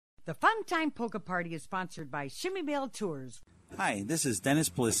The Fun Time Polka Party is sponsored by Shimmy Bell Tours. Hi, this is Dennis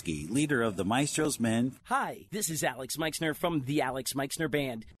Polisky, leader of the Maestro's Men. Hi, this is Alex Meixner from the Alex Meixner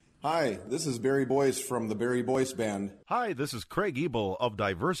Band. Hi, this is Barry Boyce from the Barry Boyce Band. Hi, this is Craig Ebel of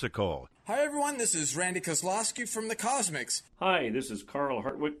Diversico. Hi, everyone. This is Randy Kozlowski from the Cosmics. Hi, this is Carl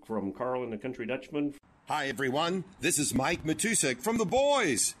Hartwick from Carl and the Country Dutchman. Hi, everyone. This is Mike Matusek from The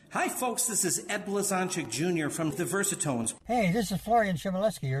Boys. Hi, folks. This is Ed Blazonczyk Jr. from the Versatones. Hey, this is Florian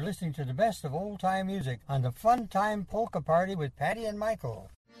Chmielewski. You're listening to the best of old-time music on the Fun Time Polka Party with Patty and Michael.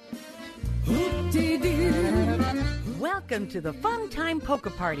 Welcome to the Fun Time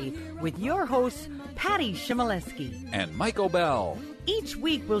Polka Party with your hosts, Patty Chmielewski and Michael Bell. Each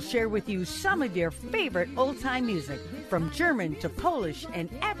week we'll share with you some of your favorite old-time music, from German to Polish and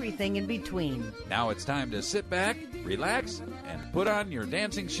everything in between. Now it's time to sit back, relax, and put on your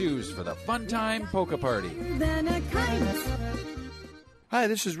dancing shoes for the Fun Time Polka Party. Hi,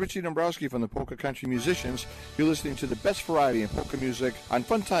 this is Richie Dombrowski from the Polka Country Musicians. You're listening to the best variety in polka music on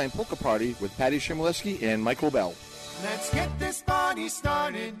Fun Time Polka Party with Patty Chmielewski and Michael Bell. Let's get this party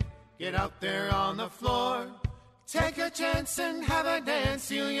started. Get out there on the floor. Take a chance and have a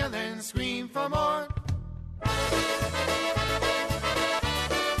dance. You'll yell and scream for more.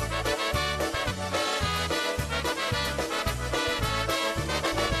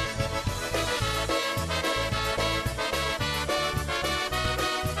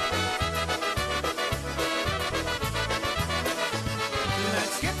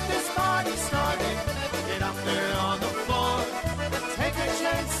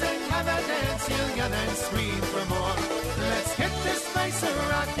 And scream for more. Let's get this place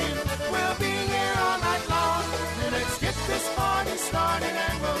a-rockin'. We'll be here all night long. Let's get this party started,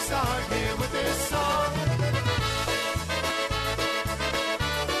 and we'll start here with this song.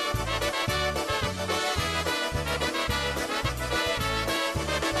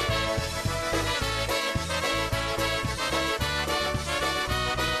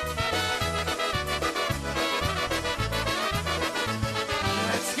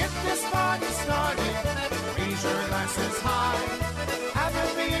 Let's get this party started. Raise your glasses high. Have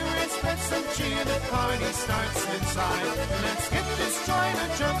a beer and spread some cheer. The party starts inside. Let's get this joint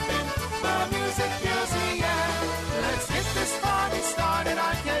a-jumping. The music fills the air. Let's get this party started.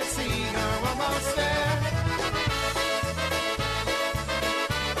 I can see you're almost there.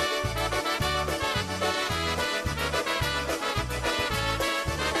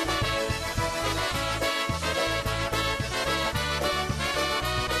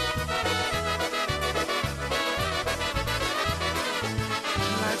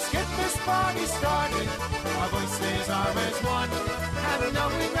 Party started, our voices are as one. And now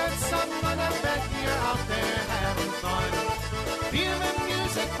we read someone, I bet you're out there having fun. Feel the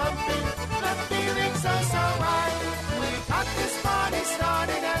music pumping, the feelings are so right. We got this party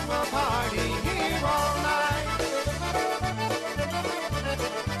started and we'll party here all night.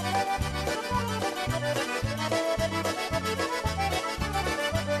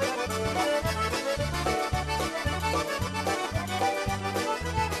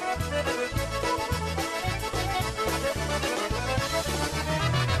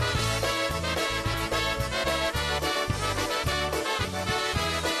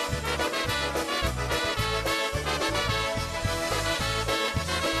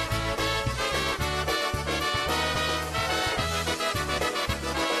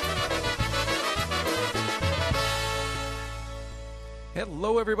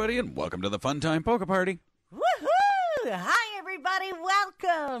 Hello, everybody, and welcome to the Fun Time Polka Party. Woohoo! Hi, everybody.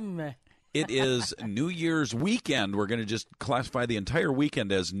 Welcome. It is New Year's weekend. We're going to just classify the entire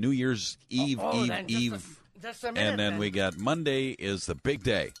weekend as New Year's Eve, Eve. Just a minute, and then we got Monday is the big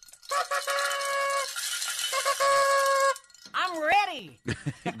day. I'm ready.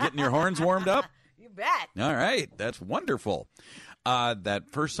 Getting your horns warmed up? You bet. All right. That's wonderful. That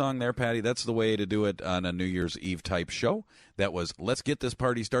first song there, Patty, that's the way to do it on a New Year's Eve type show. That was Let's Get This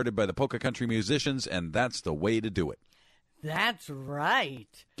Party Started by the Polka Country Musicians, and that's the way to do it. That's right.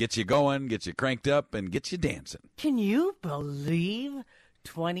 Get you going, get you cranked up, and get you dancing. Can you believe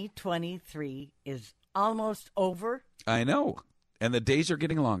 2023 is almost over? I know. And the days are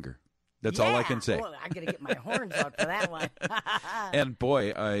getting longer. That's all I can say. Well, I got to get my horns out for that one. And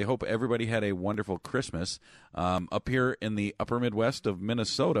boy, I hope everybody had a wonderful Christmas. Up here in the upper Midwest of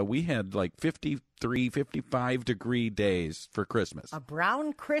Minnesota, we had like 53, 55-degree days for Christmas. A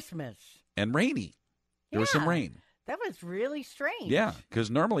brown Christmas. And rainy. There was some rain. That was really strange. Yeah,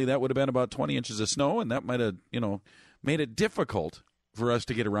 because normally that would have been about 20 inches of snow, and that might have, made it difficult for us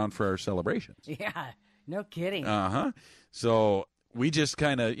to get around for our celebrations. Yeah, no kidding. So we just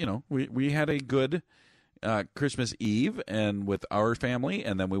kind of, we had a good Christmas Eve and with our family,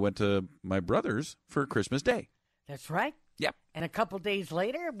 and then we went to my brother's for Christmas Day. That's right. Yep. And a couple days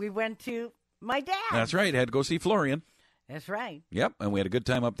later, we went to my dad. That's right. Had to go see Florian. That's right. Yep, and we had a good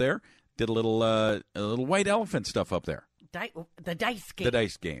time up there. Did a little white elephant stuff up there. The dice game. The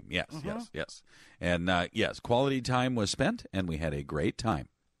dice game, yes, yes. And, yes, quality time was spent, and we had a great time.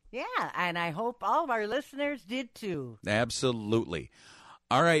 Yeah, and I hope all of our listeners did too. Absolutely.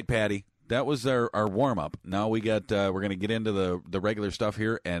 All right, Patty, that was our warm-up. Now we're going to get into the regular stuff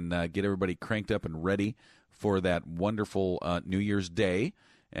here and get everybody cranked up and ready for that wonderful New Year's Day.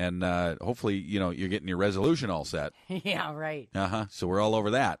 And hopefully, you're getting your resolution all set. Yeah, right. So we're all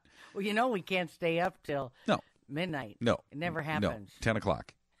over that. Well, we can't stay up till midnight. No. It never happens. No, 10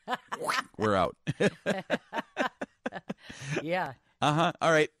 o'clock. We're out. Yeah. All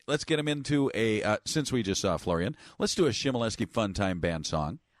right, let's get him into since we just saw Florian, let's do a Shimoleski Fun Time Band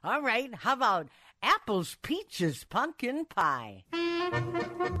song. All right, how about Apples, Peaches, Pumpkin Pie?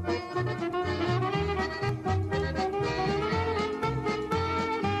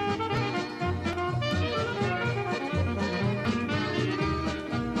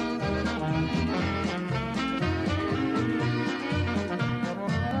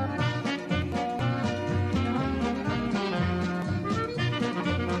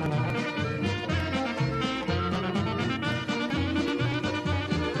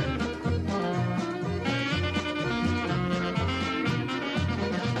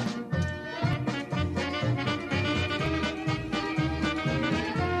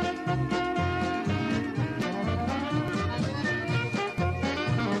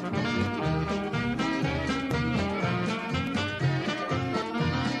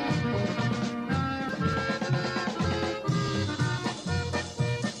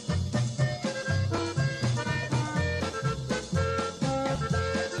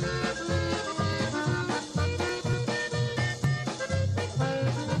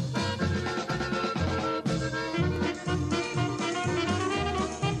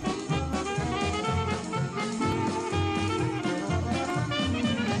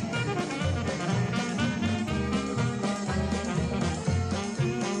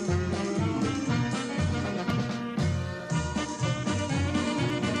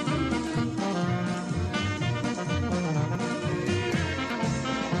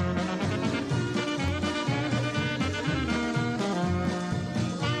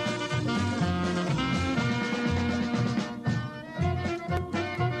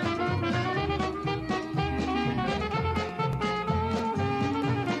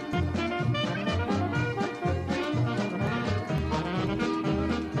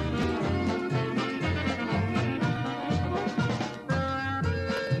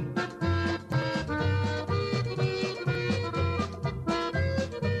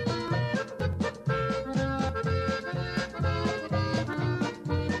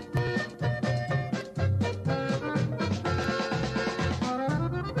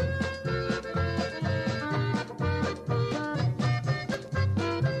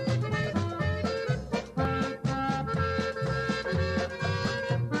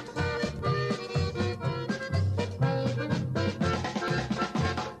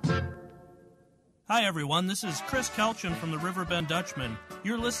 Hi everyone, this is Chris Kelchin from the Riverbend Dutchman.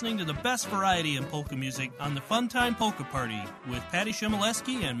 You're listening to the best variety in polka music on the Funtime Polka Party with Patty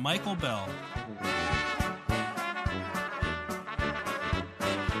Shimoleski and Michael Bell.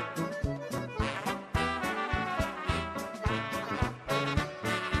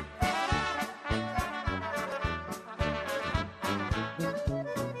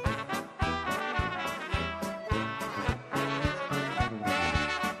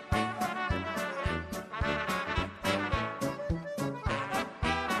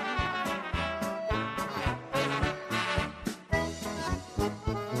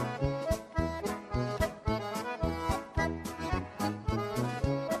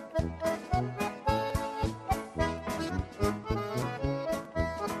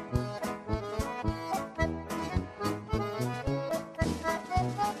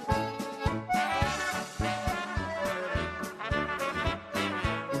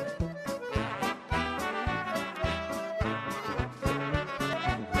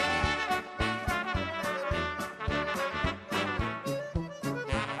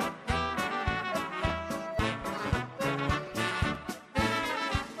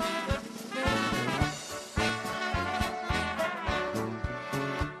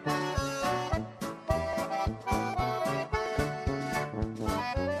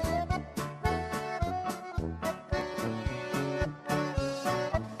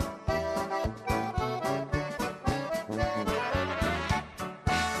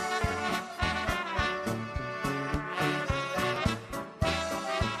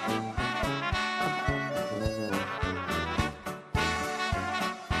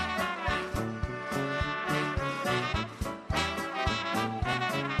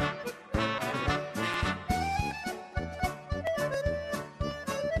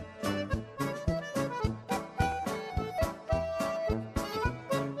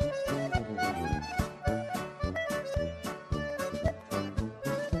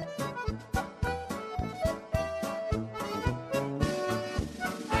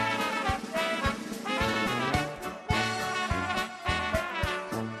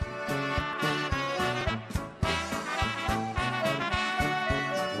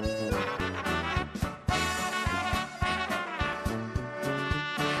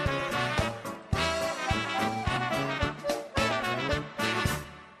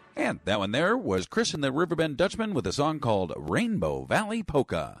 And that one there was Chris and the Riverbend Dutchman with a song called Rainbow Valley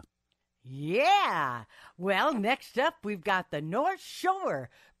Polka. Yeah. Well, next up, we've got The North Shore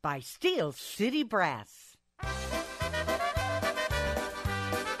by Steel City Brass.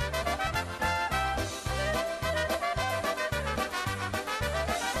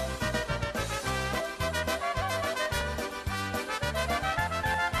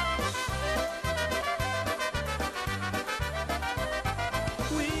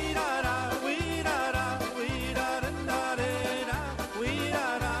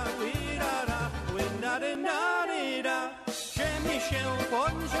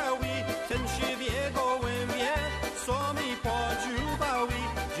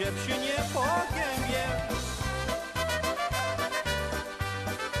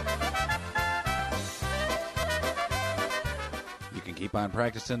 You can keep on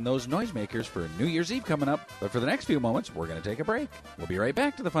practicing those noisemakers for New Year's Eve coming up, but for the next few moments, we're going to take a break. We'll be right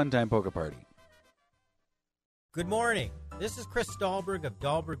back to the Fun Time Polka Party. Good morning. This is Chris Dahlberg of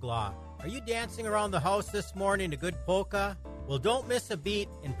Dahlberg Law. Are you dancing around the house this morning to good polka? Well, don't miss a beat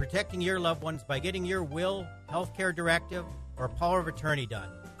in protecting your loved ones by getting your will, healthcare directive, or power of attorney done.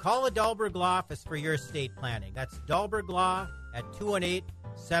 Call the Dahlberg Law office for your estate planning. That's Dahlberg Law at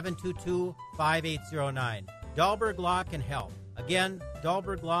 218-722-5809. Dahlberg Law can help. Again,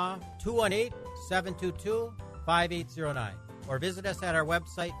 Dahlberg Law, 218-722-5809. Or visit us at our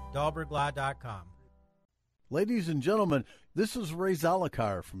website, dahlberglaw.com. Ladies and gentlemen, this is Ray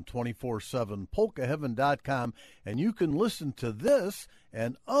Zalakar from 247polkaheaven.com, and you can listen to this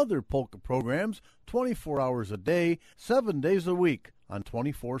and other polka programs 24 hours a day, 7 days a week on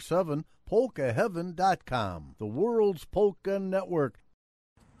 247polkaheaven.com, the world's polka network.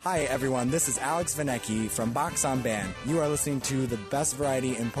 Hi everyone, this is Alex Vanecki from Box on Band. You are listening to the best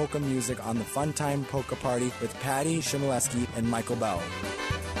variety in polka music on the Fun Time Polka Party with Patty Shimoleski and Michael Bell.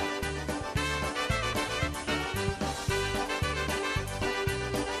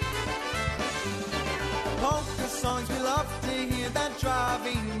 Polka songs, we love to hear that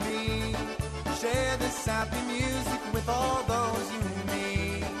driving beat. Share this happy music with all those you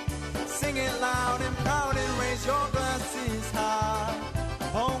meet. Sing it loud and proud and raise your glasses high.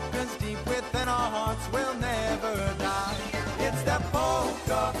 Polka's deep within our hearts, will never die. It's that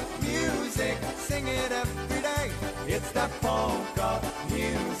polka music, sing it every day. It's that polka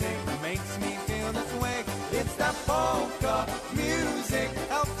music that makes me feel this way. It's that polka music,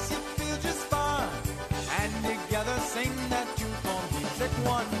 helps you feel just fine. And together sing that tune for music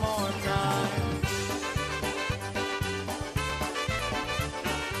one more time.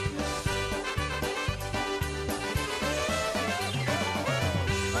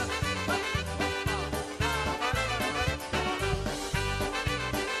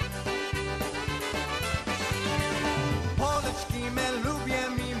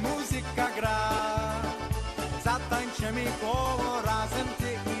 Zatańczymy koło razem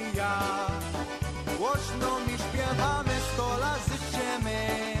ty i ja. Głośno mi śpiewamy, 100 lat życzymy.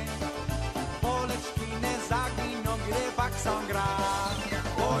 Poleczki nie zaginą, gdy bakson gra.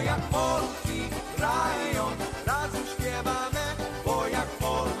 Bo jak Polki grają, razem śpiewamy. Bo jak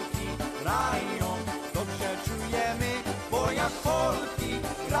Polki grają, dobrze czujemy. Bo jak Polki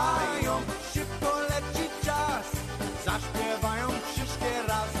grają, szybko leci czas. Zaśpiewają wszystkie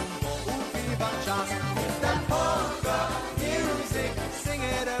razem, bo ubiwa czas. That polka music, sing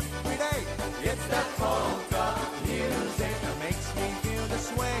it every day. It's that polka music that makes me feel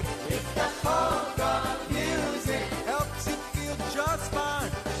this way. It's that polka music, helps you feel just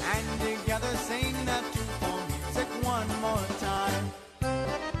fine. And together sing that tune for music one more time.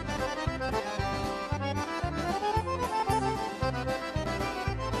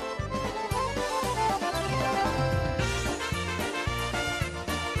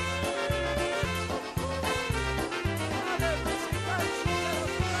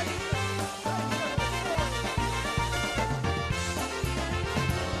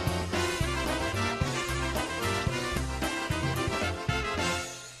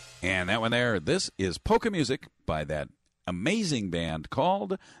 And that one there, this is polka music by that amazing band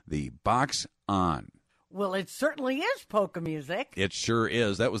called the Box On. Well, it certainly is polka music. It sure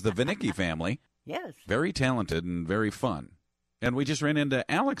is. That was the Vanicki family. Yes. Very talented and very fun. And we just ran into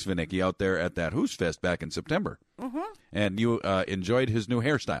Alex Vanicki out there at that Hoosfest back in September. Mm-hmm. And you enjoyed his new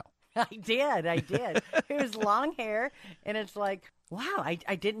hairstyle. I did. It was long hair, and it's like, wow, I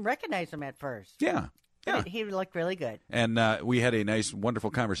didn't recognize him at first. Yeah. Yeah. He looked really good. And we had a nice, wonderful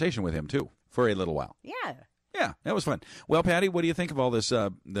conversation with him, too, for a little while. Yeah. Yeah, that was fun. Well, Patty, what do you think of all this,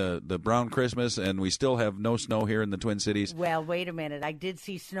 the brown Christmas, and we still have no snow here in the Twin Cities? Well, wait a minute. I did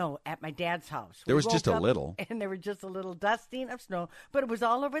see snow at my dad's house. There was just a little. And there was just a little dusting of snow, but it was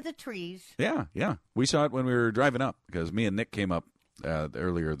all over the trees. Yeah. We saw it when we were driving up, because me and Nick came up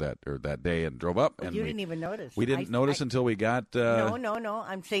earlier that day and drove up. And you didn't even notice. We didn't notice until we got... No.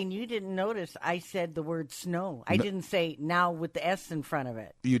 I'm saying you didn't notice. I said the word snow. I didn't say now with the S in front of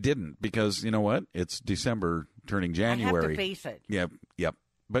it. You didn't, because you know what? It's December turning January. I have to face it. Yep.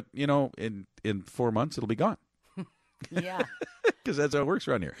 But, in 4 months, it'll be gone. Yeah. Because that's how it works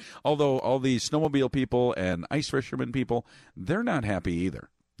around here. Although all these snowmobile people and ice fishermen people, they're not happy either.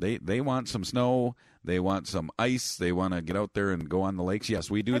 They want some snow. They want some ice. They want to get out there and go on the lakes.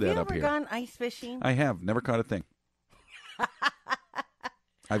 Yes, we do that up here. Have you ever gone ice fishing? I have. Never caught a thing.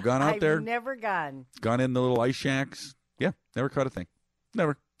 I've gone out there. I've never gone. Gone in the little ice shacks. Yeah, never caught a thing.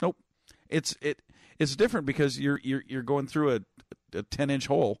 Never. Nope. It's different because you're going through a 10-inch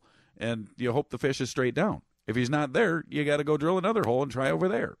hole and you hope the fish is straight down. If he's not there, you got to go drill another hole and try over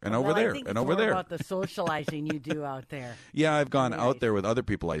there and over there and over there. About the socializing you do out there. Yeah, I've gone out there with other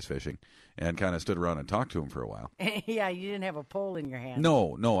people ice fishing and kind of stood around and talked to them for a while. Yeah, you didn't have a pole in your hand.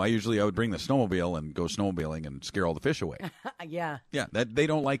 No. I would bring the snowmobile and go snowmobiling and scare all the fish away. Yeah. Yeah, they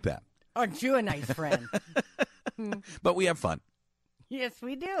don't like that. Aren't you a nice friend? But we have fun. Yes,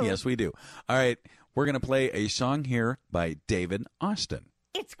 we do. Yes, we do. All right, we're going to play a song here by David Austin.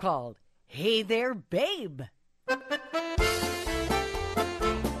 It's called Hey There, Babe.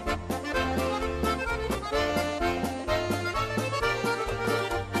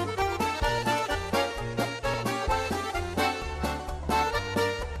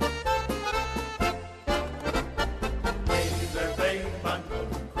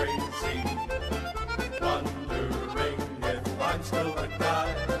 Still a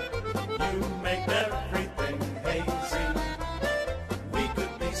guy, you make everything hazy. We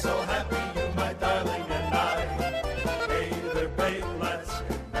could be so happy, you, my darling, and I. Hey there, babe, let's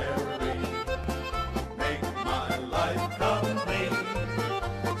get married. Make my life complete.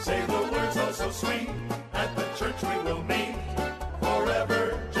 Say the words oh so sweet. At the church we will meet.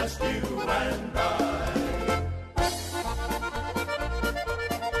 Forever, just you and I.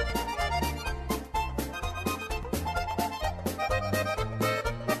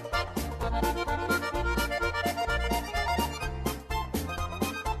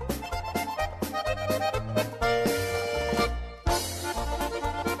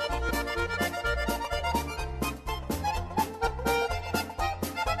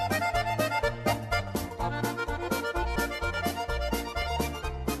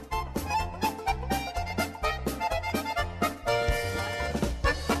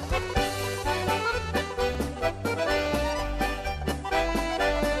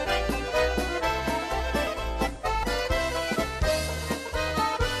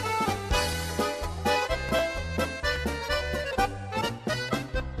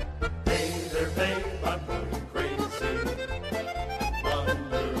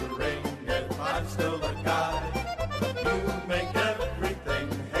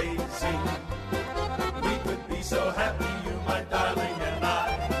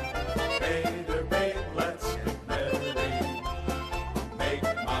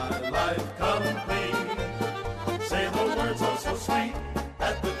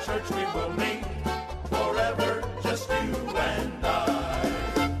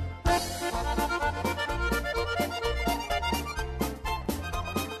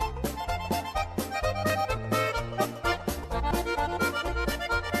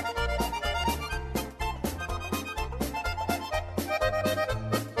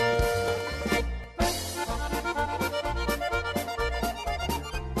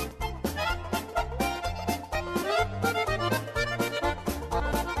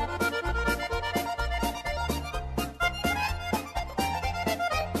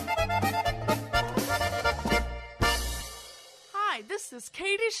 This is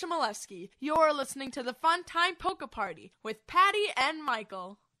Katie Shimoleski. You're listening to the Fun Time Polka Party with Patty and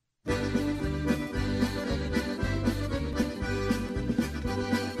Michael.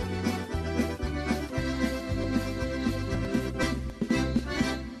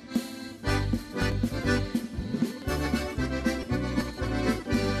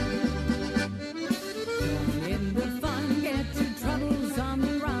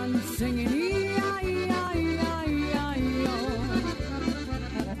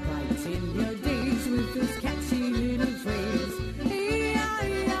 With this catchy little phrase,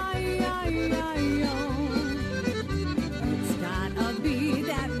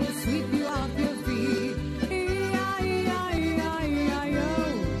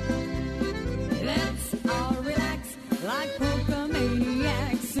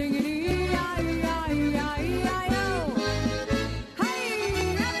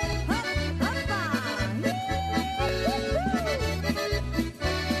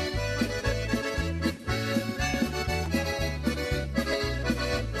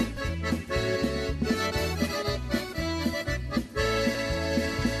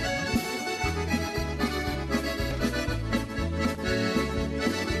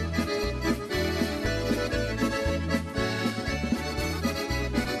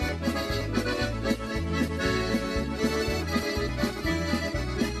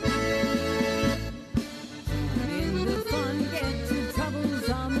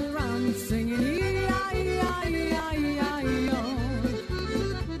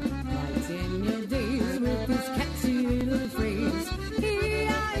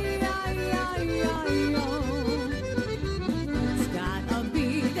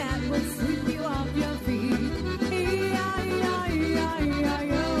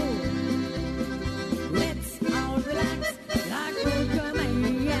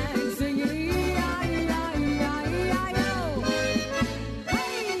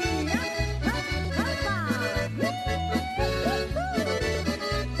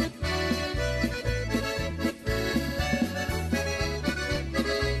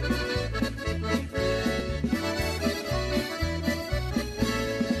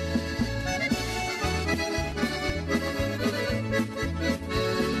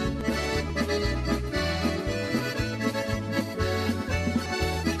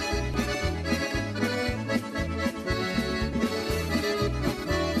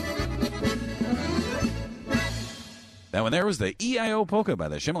 That one there was the EIO Polka by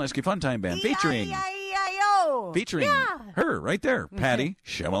the Shimoleski Funtime Band, featuring her right there, Patty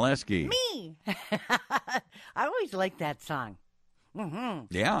Shimoleski. Me. I always like that song. Mm-hmm.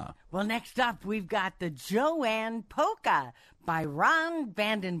 Yeah. Well, next up, we've got the Joanne Polka by Ron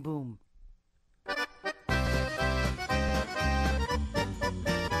Vandenboom.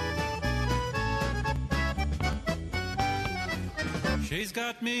 She's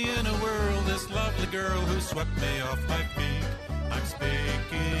got me in a whirl, this lovely girl who swept me off my feet. I'm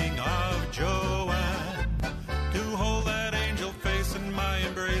speaking of Joanne. To hold that angel face in my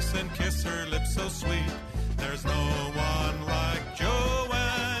embrace and kiss her lips so sweet. There's no one like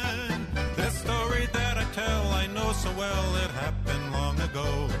Joanne. This story that I tell, I know so well, it happened long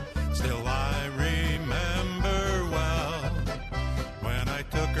ago. Still I remember well. When I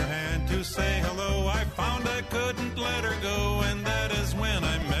took her hand to say hello, I found I couldn't let her go, and that is when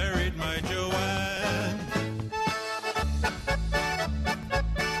I married my Joanne.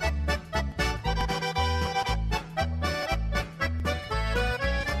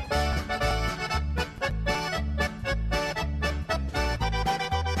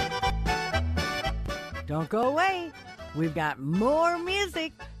 Don't go away. We've got more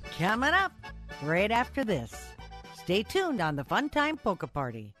music coming up right after this. Stay tuned on the Funtime Polka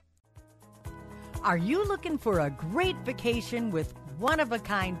Party. Are you looking for a great vacation with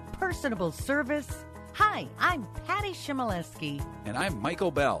one-of-a-kind personable service? Hi, I'm Patty Shimoleski. And I'm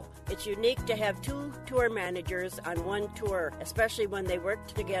Michael Bell. It's unique to have two tour managers on one tour, especially when they work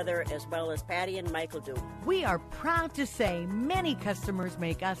together as well as Patty and Michael do. We are proud to say many customers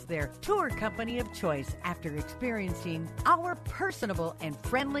make us their tour company of choice after experiencing our personable and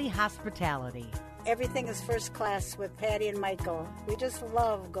friendly hospitality. Everything is first class with Patty and Michael. We just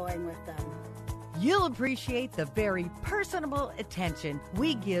love going with them. You'll appreciate the very personable attention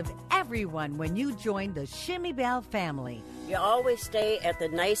we give everyone when you join the Shimmy Bell family. You always stay at the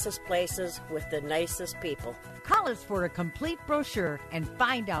nicest places with the nicest people. Call us for a complete brochure and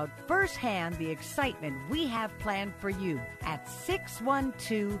find out firsthand the excitement we have planned for you at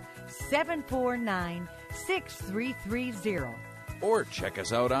 612-749-6330. Or check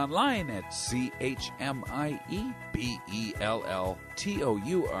us out online at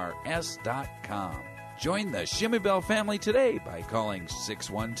CHMIEBELLTOURS.com. Join the Shimmy Bell family today by calling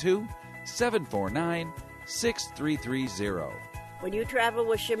 612-749-6330. When you travel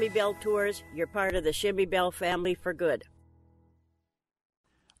with Shimmy Bell Tours, you're part of the Shimmy Bell family for good.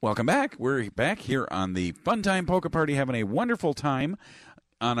 Welcome back. We're back here on the Funtime Polka Party, having a wonderful time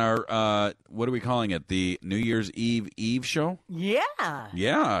on our, what are we calling it? The New Year's Eve show? Yeah.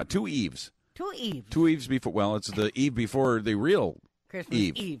 Yeah, 2 Eves. 2 Eves. 2 Eves before, well, it's the Eve before the real Christmas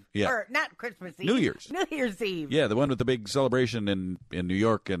Eve. Yeah. Or not Christmas Eve. New Year's. New Year's Eve. Yeah, the one with the big celebration in New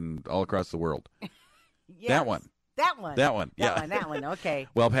York and all across the world. Yes. That one. That one. That one, yeah. That one, okay.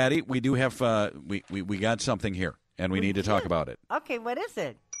 Well, Patty, we do have, we got something here, and we need to talk about it. Okay, what is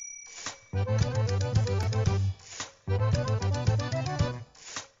it?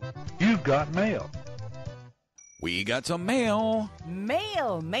 You've got mail. We got some mail.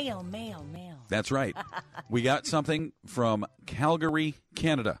 Mail. That's right. We got something from Calgary,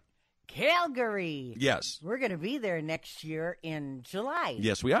 Canada. Calgary. Yes. We're going to be there next year in July.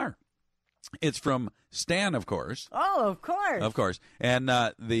 Yes, we are. It's from Stan, of course. Oh, of course. Of course. And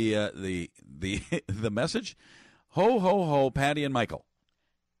the message, ho, ho, ho, Patty and Michael.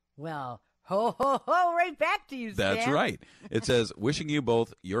 Well, ho, ho, ho, right back to you, Stan. That's right. It says, wishing you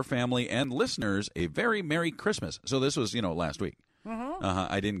both, your family, and listeners a very Merry Christmas. So this was, last week. Mm-hmm.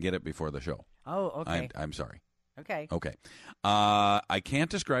 I didn't get it before the show. Oh, okay. I'm sorry. Okay. Okay. I can't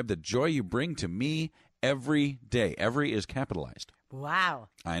describe the joy you bring to me every day. Every is capitalized. Wow.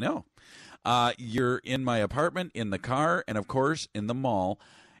 I know. You're in my apartment, in the car, and, of course, in the mall.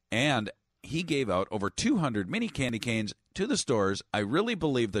 And he gave out over 200 mini candy canes to the stores. I really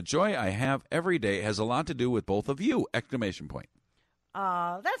believe the joy I have every day has a lot to do with both of you! !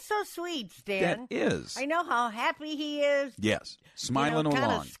 Oh, that's so sweet, Stan. That is. I know how happy he is. Yes. Smiling kind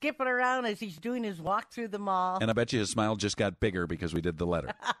along. of skipping around as he's doing his walk through the mall. And I bet you his smile just got bigger because we did the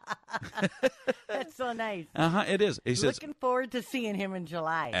letter. That's so nice. It is. He says, looking forward to seeing him in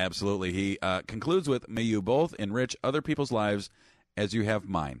July. Absolutely. He concludes with, may you both enrich other people's lives as you have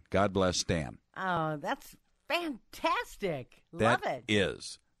mine. God bless, Stan. Oh, that's fantastic. Love it.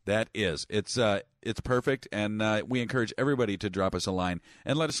 That is. It's perfect, and we encourage everybody to drop us a line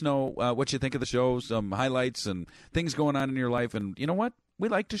and let us know what you think of the show, some highlights and things going on in your life. And you know what? We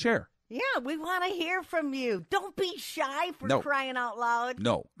like to share.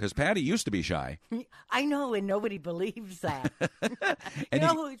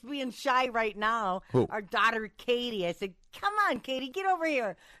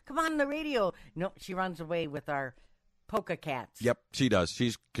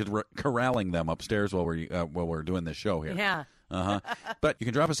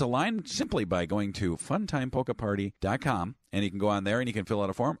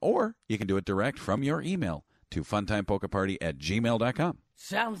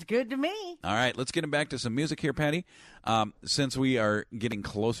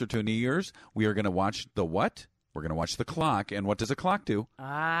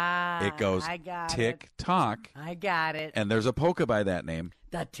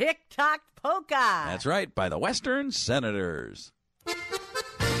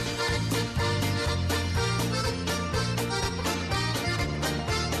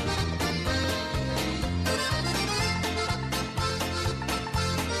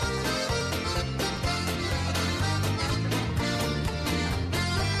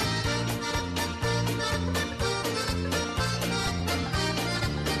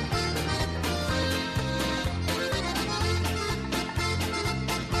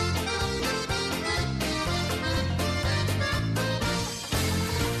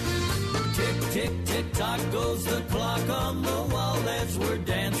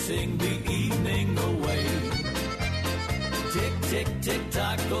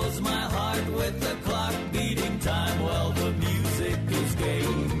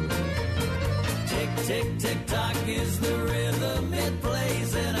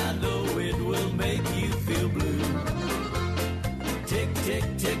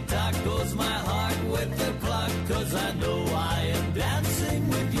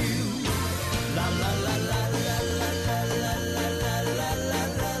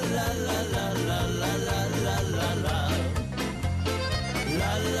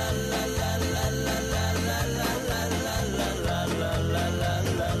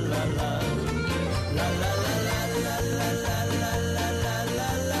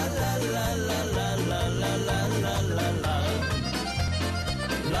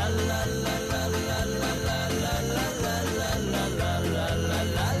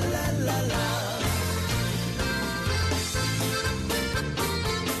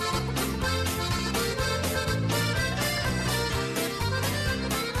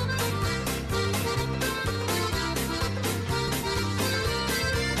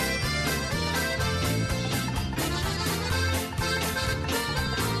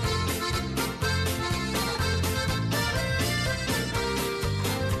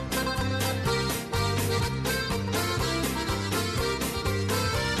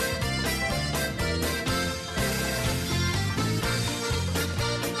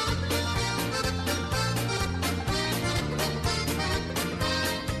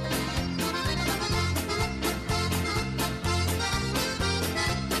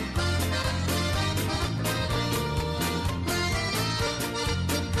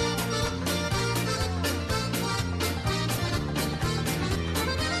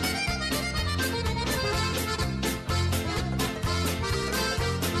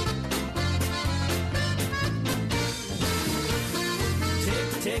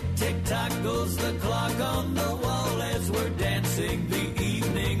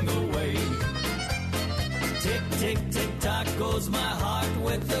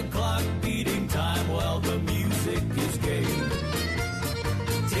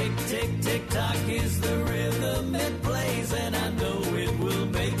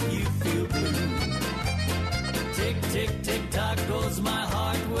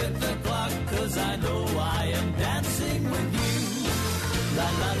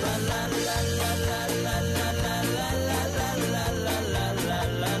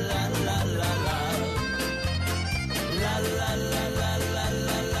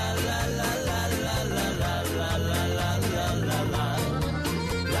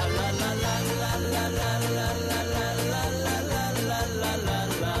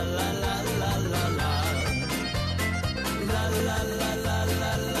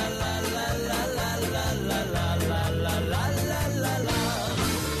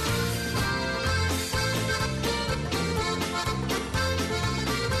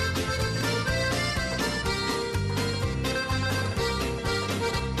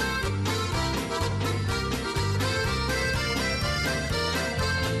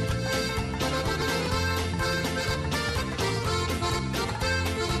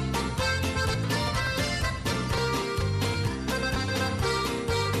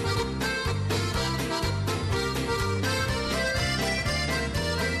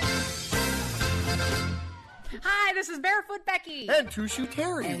 Barefoot Becky. And Two Shoe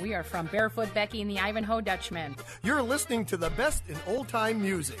Terry. And we are from Barefoot Becky and the Ivanhoe Dutchman. You're listening to the best in old-time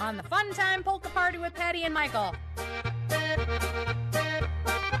music. On the Fun Time Polka Party with Patty and Michael.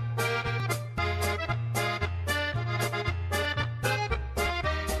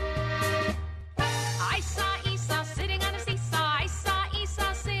 I saw Esau sitting on a seesaw. I saw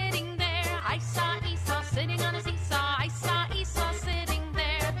Esau sitting there. I saw Esau sitting on a seesaw. I saw Esau sitting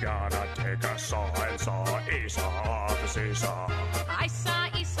there. Gotta take a saw and saw Esau off the seesaw. I saw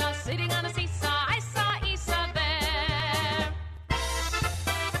Esau sitting on a seesaw. I saw Esau there.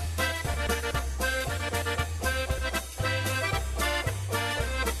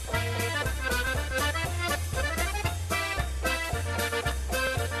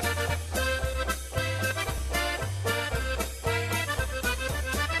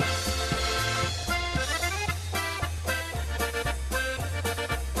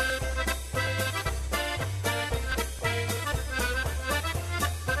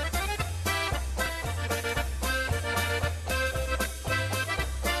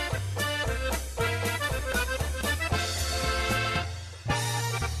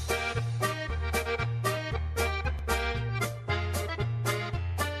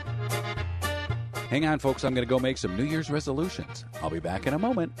 Hang on, folks. I'm going to go make some New Year's resolutions. I'll be back in a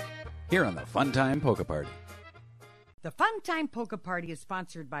moment here on the Fun Time Polka Party. The Fun Time Polka Party is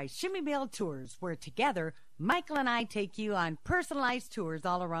sponsored by Shimmy Bale Tours, where together, Michael and I take you on personalized tours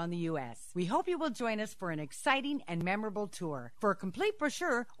all around the U.S. We hope you will join us for an exciting and memorable tour. For a complete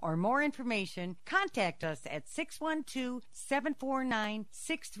brochure or more information, contact us at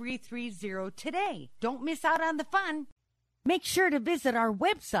 612-749-6330 today. Don't miss out on the fun. Make sure to visit our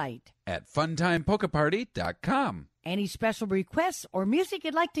website at funtimepolkaparty.com. Any special requests or music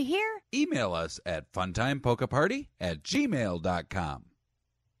you'd like to hear? Email us at funtimepolkaparty@gmail.com.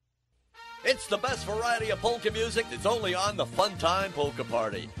 It's the best variety of polka music that's only on the Fun Time Polka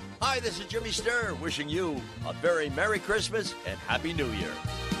Party. Hi, this is Jimmy Sturr wishing you a very Merry Christmas and Happy New Year.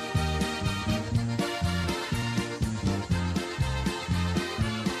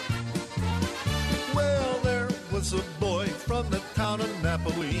 Well, there was a boy from the town of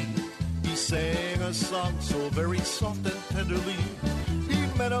Napoli. He sang a song so very soft and tenderly. He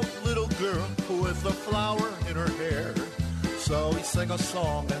met a little girl with a flower in her hair. So he sang a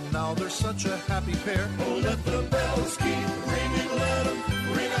song, and now they're such a happy pair. Oh, let the bells keep ringing, let them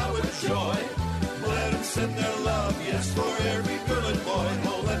ring out with joy. Let them send their love, yes, for every girl and boy.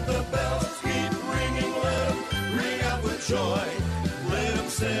 Oh, let the bells keep ringing, let them ring out with joy. Let them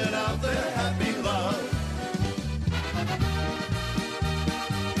send out their happy love.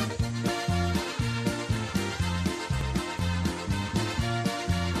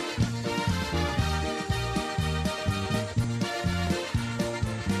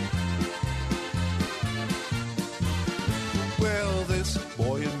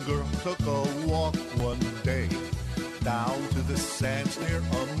 Boy and girl took a walk one day down to the sands near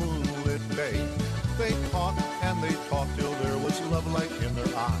a moonlit bay. They talked and they talked till there was love light in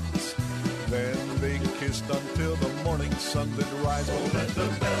their eyes. Then they kissed until the morning sun did rise. Oh, let the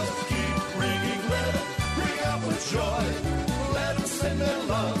bells keep ringing, let them ring out with joy. Let them send their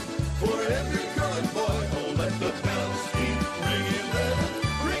love for every girl and boy. Oh, let the bells keep ringing, let them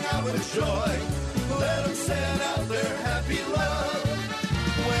ring out with joy. Let them send out their happy love.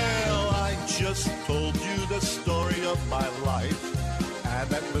 Well, I just told you the story of my life. And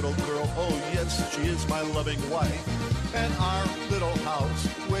that little girl, oh yes, she is my loving wife. And our little house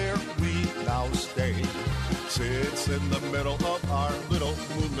where we now stay sits in the middle of our little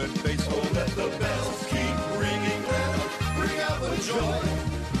moonlit day. So let the bells keep ringing, let them ring out with joy.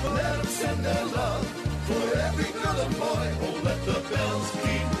 Let them send their love for every girl and boy. Oh, let the bells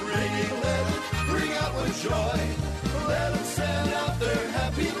keep ringing, let them ring out with joy. Let them send out their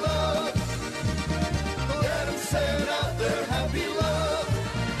happy love. Let them send out their happy love.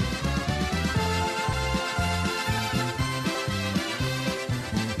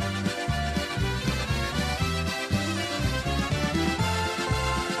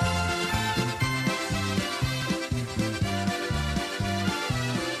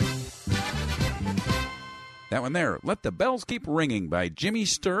 That one there, Let the Bells Keep Ringing by Jimmy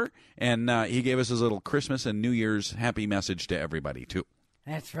Sturr. And he gave us his little Christmas and New Year's happy message to everybody, too.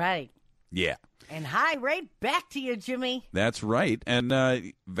 That's right. Yeah. And hi, right back to you, Jimmy. That's right. And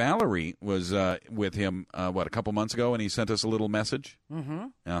Valerie was with him, a couple months ago, and he sent us a little message. Mm-hmm.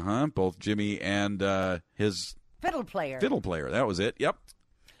 Uh-huh. Both Jimmy and his... Fiddle player. Fiddle player. That was it. Yep.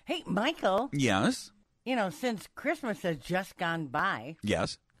 Hey, Michael. Yes? You know, since Christmas has just gone by...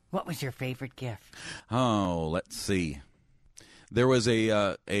 Yes? What was your favorite gift? Oh, let's see. There was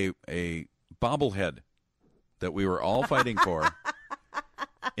a bobblehead that we were all fighting for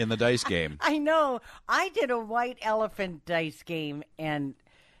in the dice game. I know. I did a white elephant dice game and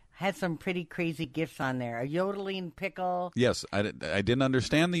had some pretty crazy gifts on there. A yodeling pickle. Yes, I didn't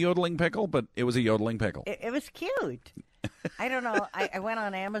understand the yodeling pickle, but it was a yodeling pickle. It was cute. I don't know. I went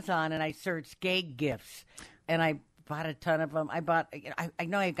on Amazon and I searched gag gifts, and I bought a ton of them. I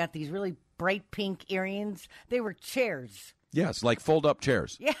know I got these really bright pink earrings. They were chairs. Yes, like fold-up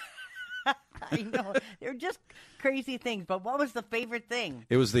chairs. Yeah. I know. They're just crazy things. But what was the favorite thing?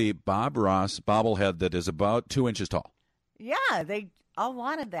 It was the Bob Ross bobblehead that is about 2 inches tall. Yeah, they all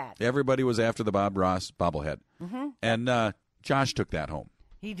wanted that. Everybody was after the Bob Ross bobblehead. Mm-hmm. And Josh took that home.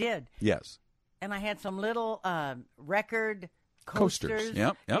 He did. Yes. And I had some little record coasters.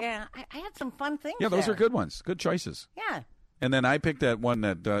 Yep. Yeah, I had some fun things. Yeah, those there. are good ones. Good choices. Yeah. And then I picked that one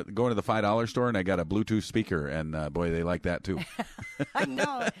that going to the $5 store, and I got a Bluetooth speaker, and boy, they like that too. I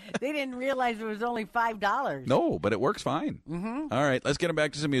know. They didn't realize it was only $5. No, but it works fine. Mm-hmm. All right, let's get them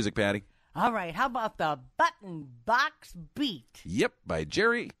back to some music, Patty. All right, how about the Button Box Beat? Yep, by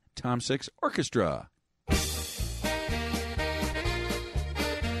Jerry Tom Six Orchestra.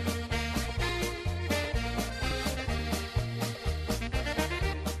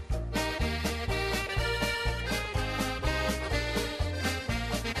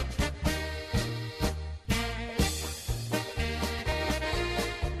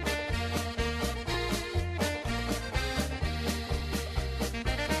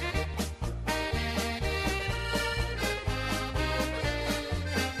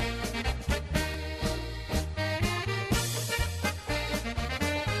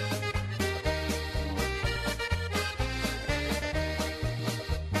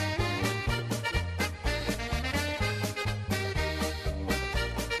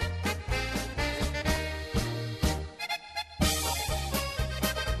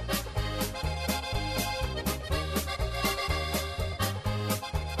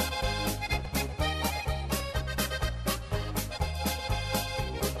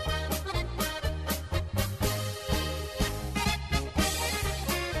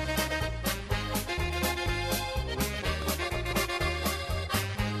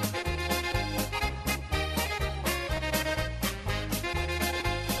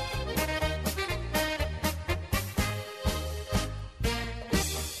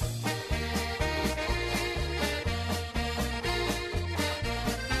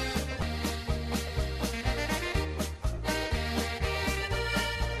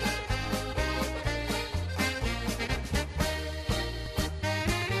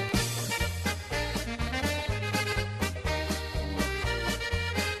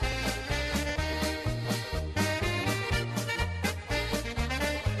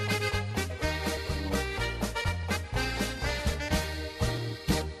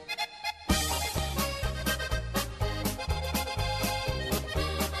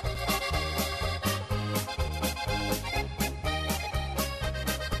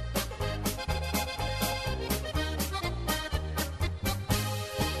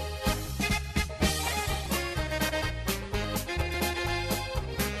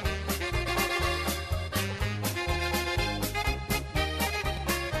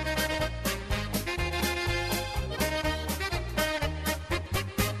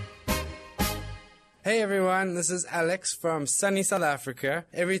 Hey everyone, this is Alex from sunny South Africa.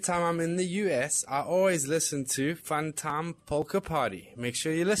 Every time I'm in the US, I always listen to Fun Time Polka Party. Make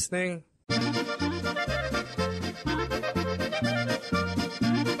sure you're listening.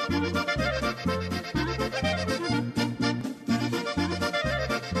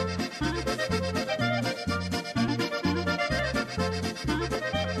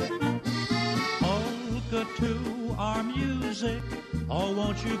 Polka to our music, oh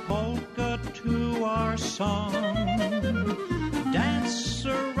won't you polka to our song? Dance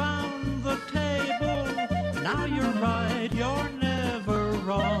around the table, now you're right, you're never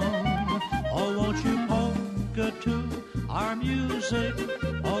wrong. Oh won't you polka to our music,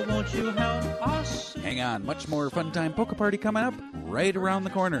 oh won't you help us sing? Hang on, much more Fun Time Polka Party coming up right around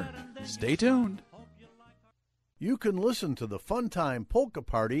the corner. Stay tuned. You can listen to the Fun Time Polka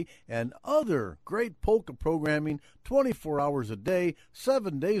Party and other great polka programming 24 hours a day,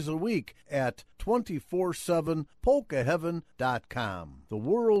 7 days a week at 247polkaheaven.com, the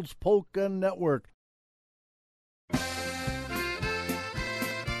world's polka network. The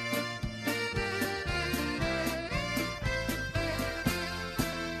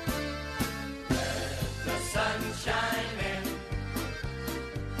sun shine in.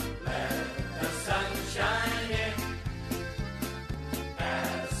 Let the sun shine in.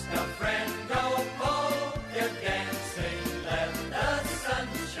 Ask a friend, go polka dancing. Let the sun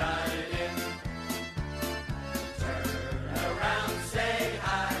shine in.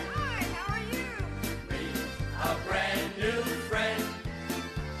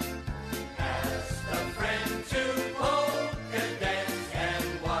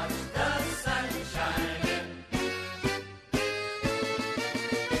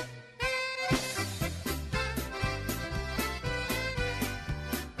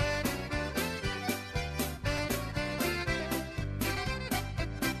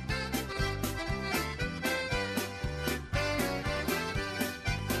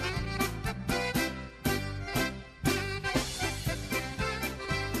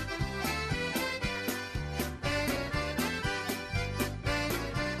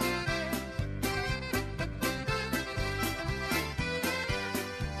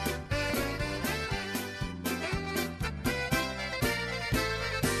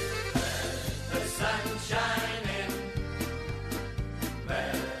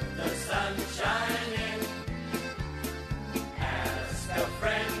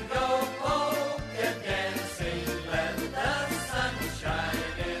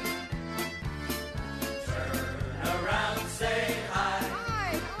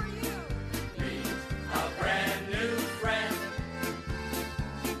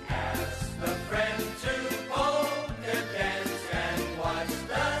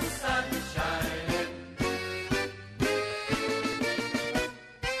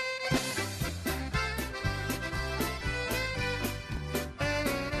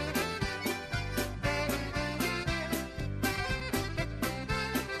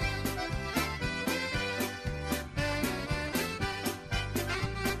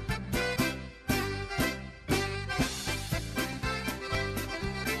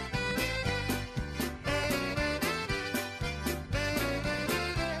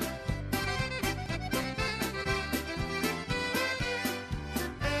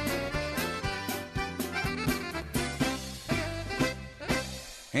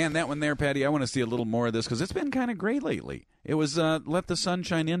 And that one there, Patty, I want to see a little more of this because it's been kind of gray lately. It was Let the Sun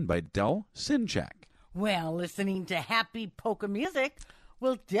Shine In by Del Sinchak. Well, listening to happy polka music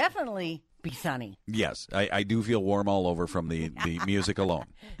will definitely be sunny. Yes, I do feel warm all over from the music alone.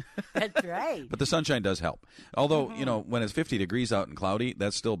 That's right. But the sunshine does help. Although, when it's 50 degrees out and cloudy,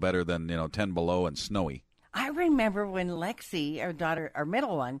 that's still better than, 10 below and snowy. I remember when Lexi, our daughter, our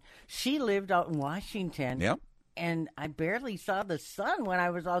middle one, she lived out in Washington. Yep. And I barely saw the sun when I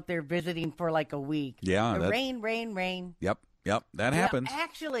was out there visiting for like a week. Yeah. Rain. Yep. That happens.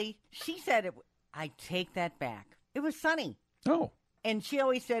 Actually, she said I take that back. It was sunny. Oh. And she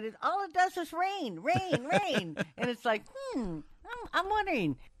always said, all it does is rain. And it's like, I'm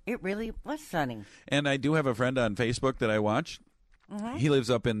wondering, it really was sunny. And I do have a friend on Facebook that I watch. Mm-hmm. He lives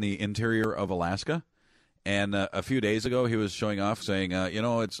up in the interior of Alaska. And a few days ago, he was showing off saying,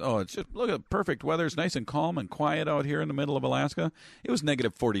 it's just, look at perfect weather. It's nice and calm and quiet out here in the middle of Alaska. It was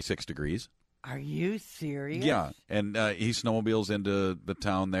negative 46 degrees. Are you serious? Yeah. And he snowmobiles into the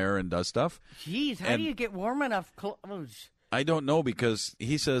town there and does stuff. Jeez, how do you get warm enough clothes? I don't know because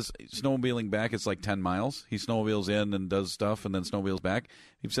he says snowmobiling back, it's like 10 miles. He snowmobiles in and does stuff and then snowmobiles back.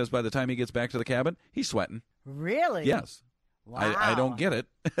 He says by the time he gets back to the cabin, he's sweating. Really? Yes. Wow. I don't get it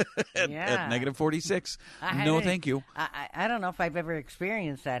at negative 46. No, thank you. I don't know if I've ever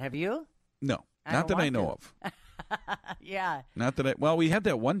experienced that. Have you? No, not that I know of. Yeah. Not that well, we had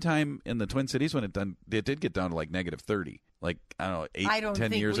that one time in the Twin Cities when it did get down to like negative 30. Like, I don't know,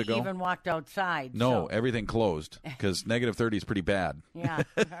 10 years ago. I don't think we even walked outside. No, everything closed because negative 30 is pretty bad. Yeah,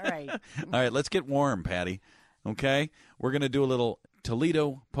 all right. All right, let's get warm, Patty. Okay? We're going to do a little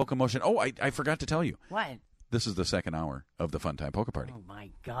Toledo polka motion. Oh, I forgot to tell you. What? This is the second hour of the Fun Time Polka Party. Oh, my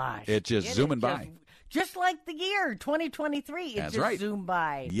gosh. It's just zooming by. Just like the year 2023. It That's just right. zoomed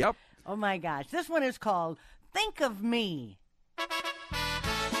by. Yep. Oh, my gosh. This one is called Think of Me.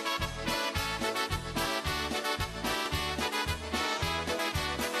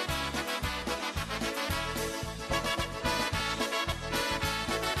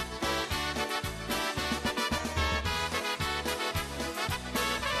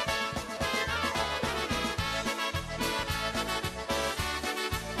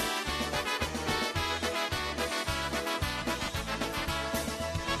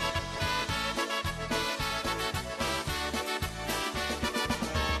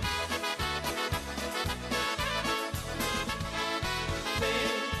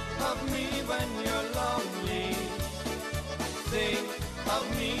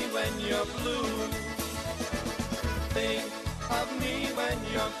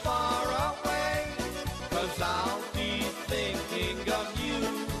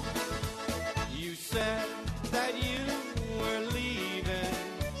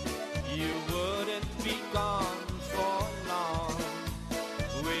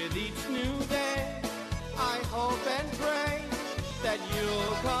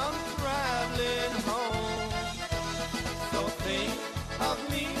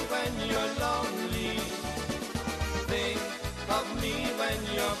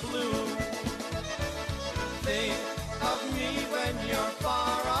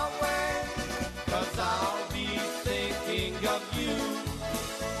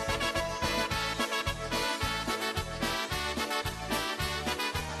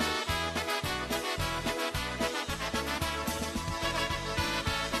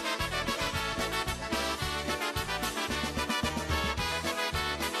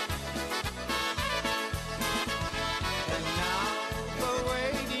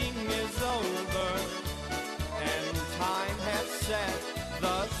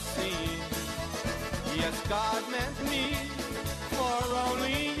 God meant me for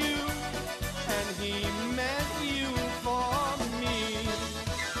only you, and He meant you for me.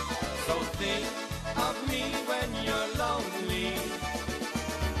 So think of me when you're lonely.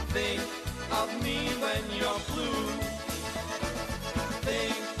 Think of me when you're blue.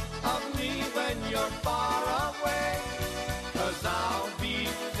 Think of me when you're far away, 'cause I'll be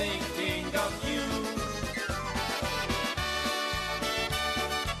thinking of you.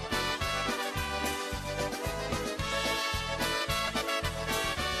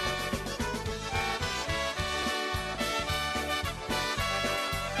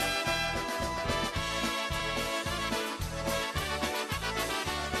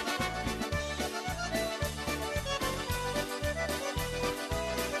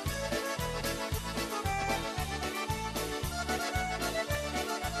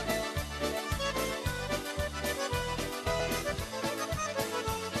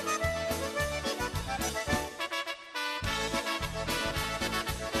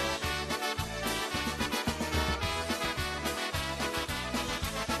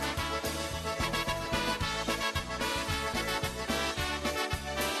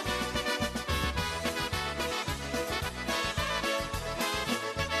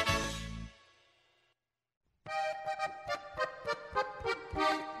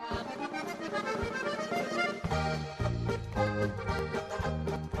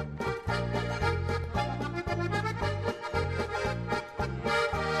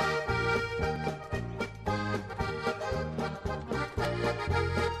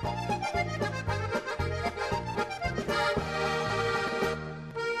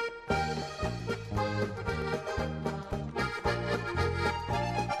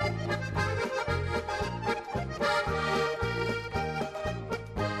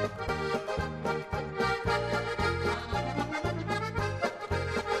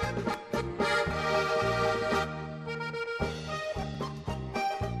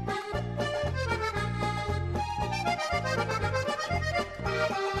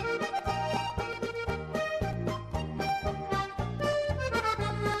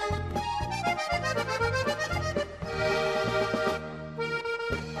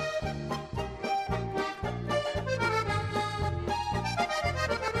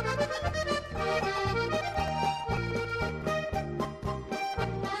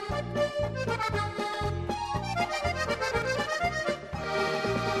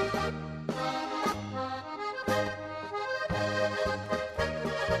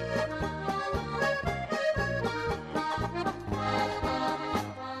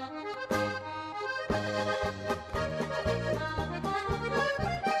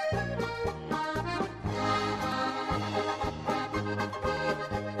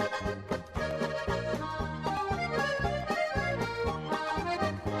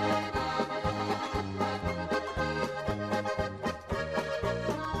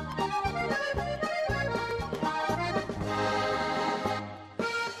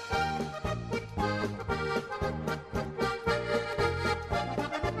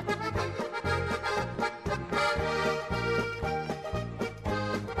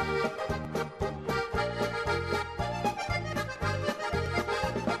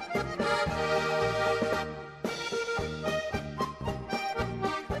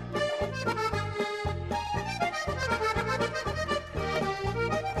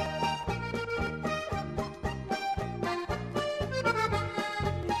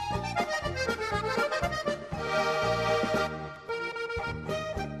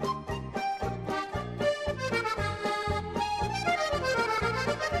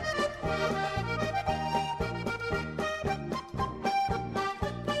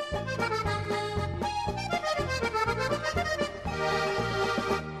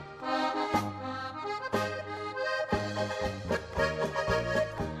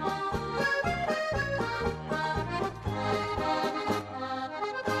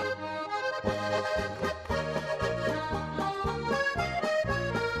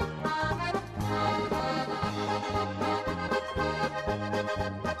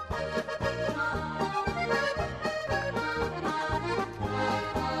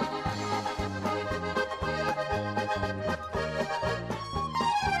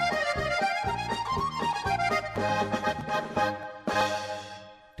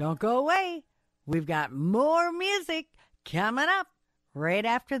 go away. We've got more music coming up right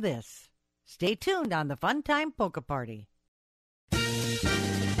after this. Stay tuned on the Funtime Polka Party.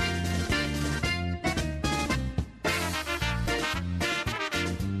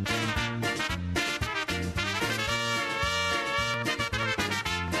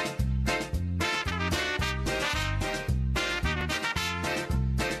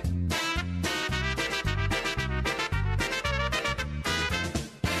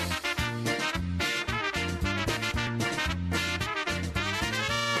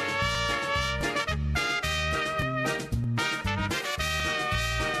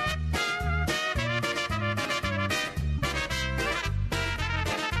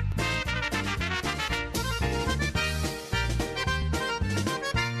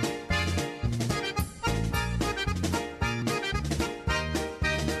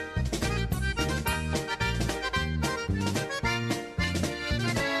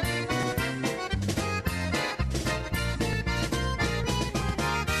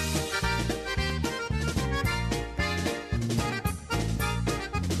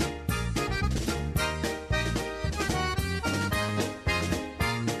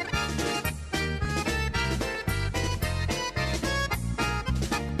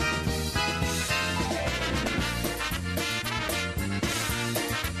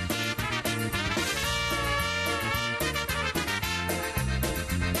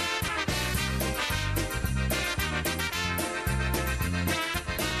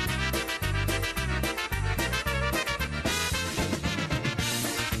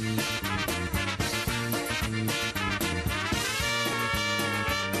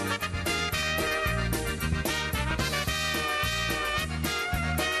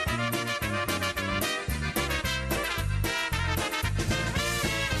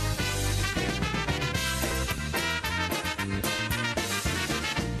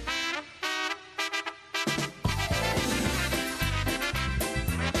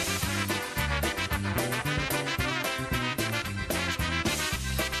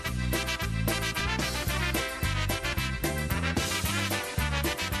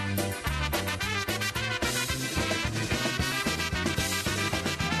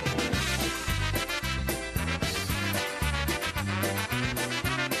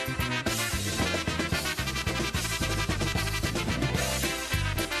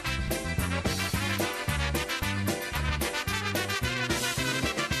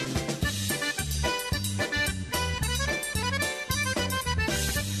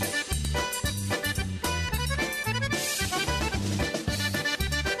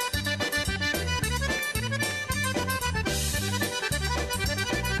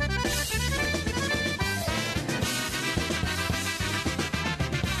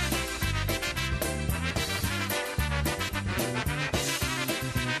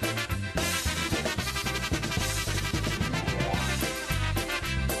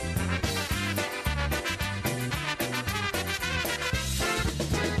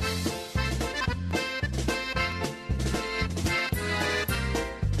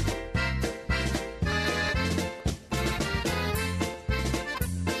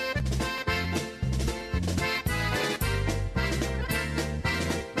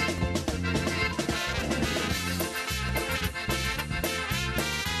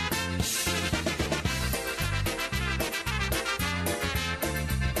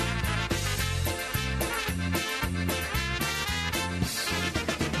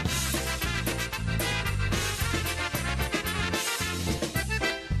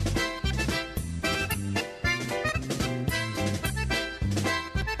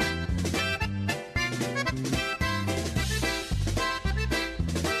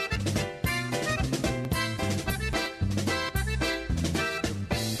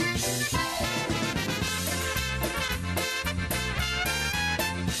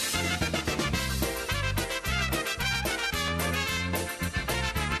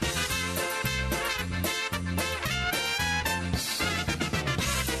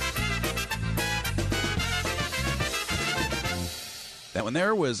 That one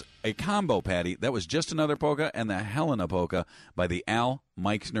there was a combo, Patty. That was Just Another Polka and the Helena Polka by the Al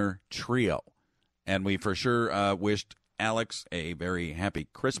Meixner Trio. And we for sure wished Alex a very happy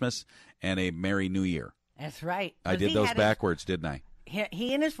Christmas and a Merry New Year. That's right. I did those backwards, didn't I?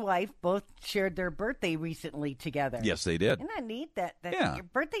 He and his wife both shared their birthday recently together. Yes, they did. Isn't that neat? That Yeah. Your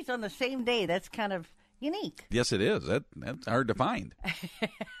birthday's on the same day. That's kind of unique. Yes, it is. That's hard to find.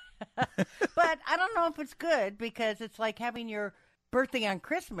 But I don't know if it's good because it's like having your birthday on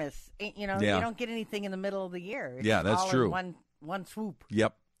Christmas. You know, Yeah. you don't get anything in the middle of the year. It's Yeah, that's all true. In one swoop.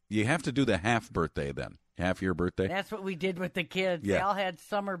 Yep. You have to do the half birthday then. half your birthday? That's what we did with the kids. Yeah. They all had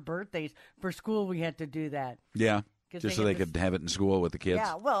summer birthdays. For school, we had to do that. Yeah, 'Cause just they so had they to could have it in school with the kids.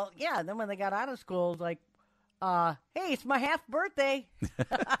 Yeah, well, yeah. Then when they got out of school, it was like, hey, it's my half birthday.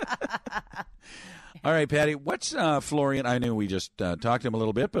 All right, Patty, what's Florian? I knew we just talked to him a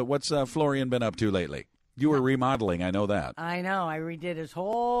little bit, but what's Florian been up to lately? You were remodeling, I know that. I know. I redid his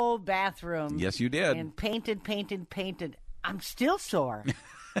whole bathroom. Yes, you did. And painted. I'm still sore.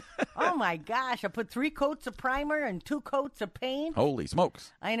 Oh, my gosh. I put 3 coats of primer and 2 coats of paint. Holy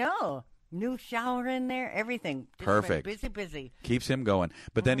smokes. I know. New shower in there, everything. Just Perfect. been busy. Keeps him going.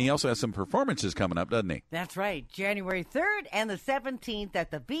 But then he also has some performances coming up, doesn't he? That's right. January 3rd and the 17th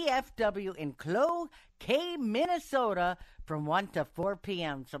at the VFW in Cloquet, Minnesota from 1 to 4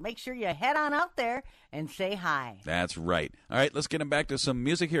 p.m. So make sure you head on out there and say hi. That's right. All right, let's get him back to some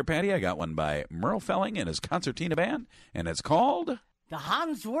music here, Patty. I got one by Merle Felling and his concertina band, and it's called The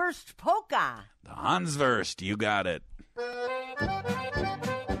Hanswurst Polka. The Hanswurst. You got it.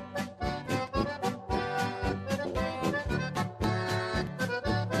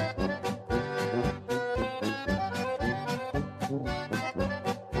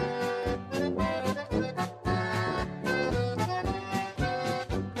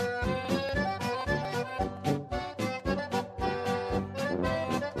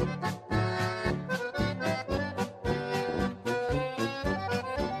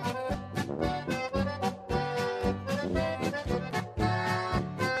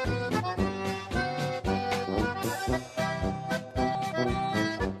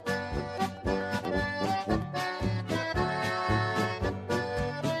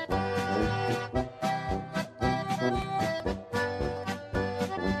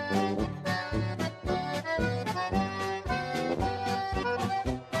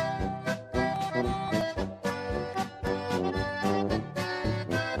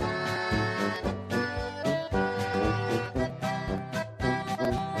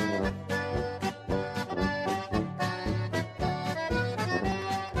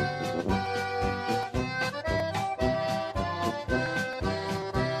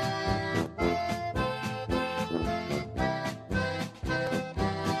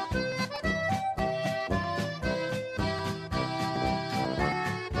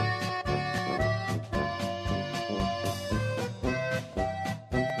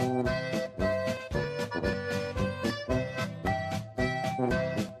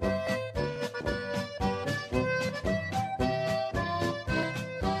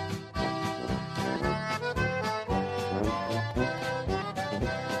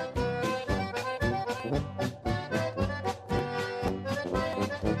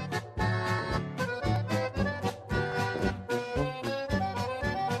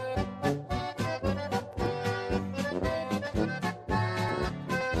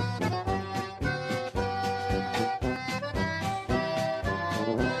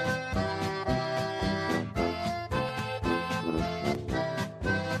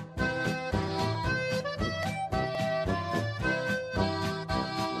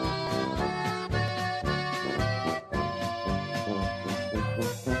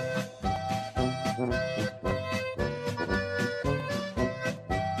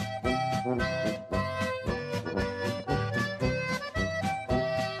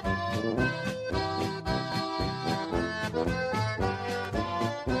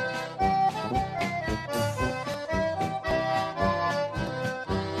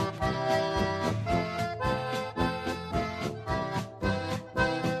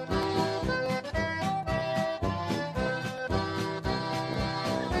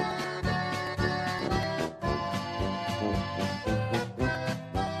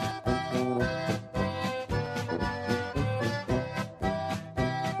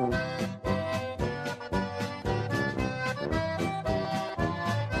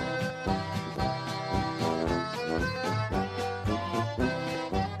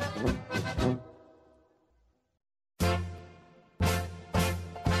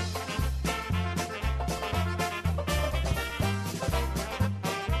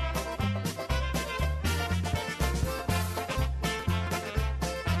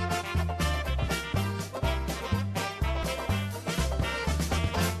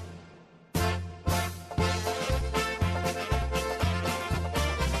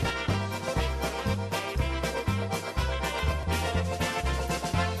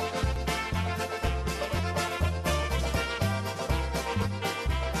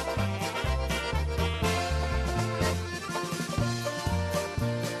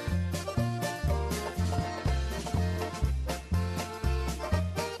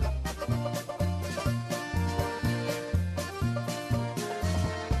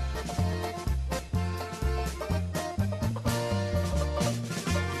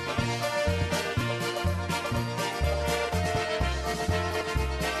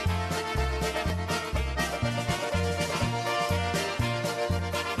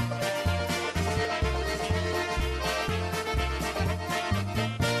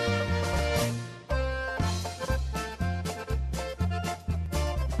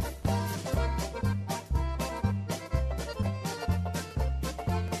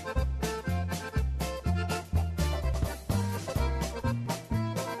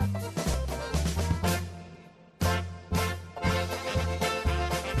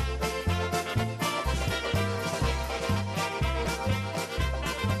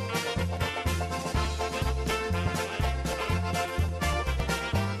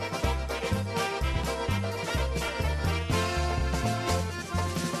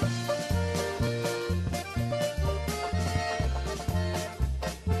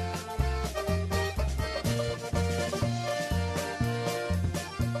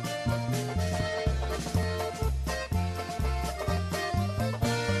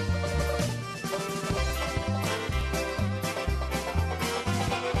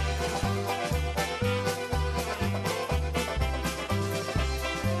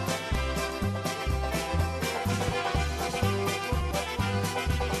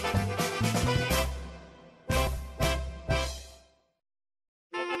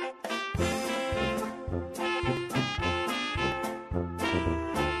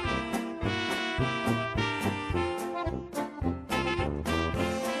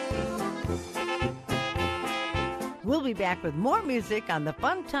 We'll be back with more music on the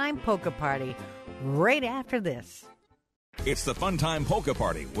Fun Time Polka Party right after this. It's the Fun Time Polka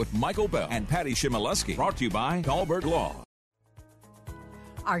Party with Michael Bell and Patty Shimoleski, brought to you by Dahlberg Law.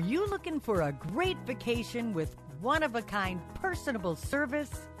 Are you looking for a great vacation with one-of-a-kind personable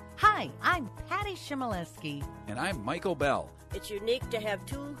service? Hi, I'm Patty Shimoleski. And I'm Michael Bell. It's unique to have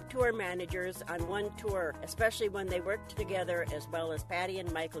two tour managers on one tour, especially when they work together as well as Patty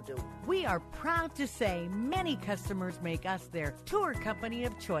and Michael do. We are proud to say many customers make us their tour company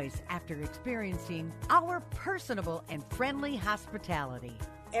of choice after experiencing our personable and friendly hospitality.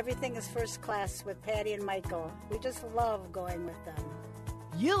 Everything is first class with Patty and Michael. We just love going with them.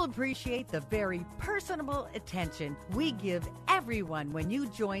 You'll appreciate the very personable attention we give everyone when you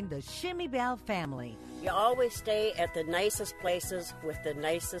join the Shimmy Bell family. You always stay at the nicest places with the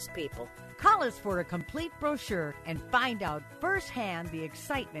nicest people. Call us for a complete brochure and find out firsthand the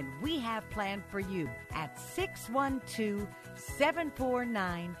excitement we have planned for you at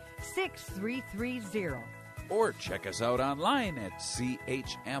 612-749-6330. Or check us out online at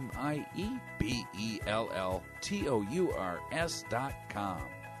CHMIEBELLTOURS.com.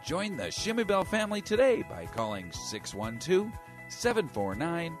 Join the Shimmy Bell family today by calling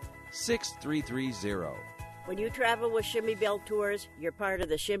 612-749-6330. When you travel with Shimmy Bell Tours, you're part of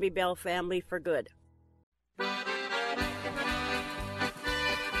the Shimmy Bell family for good.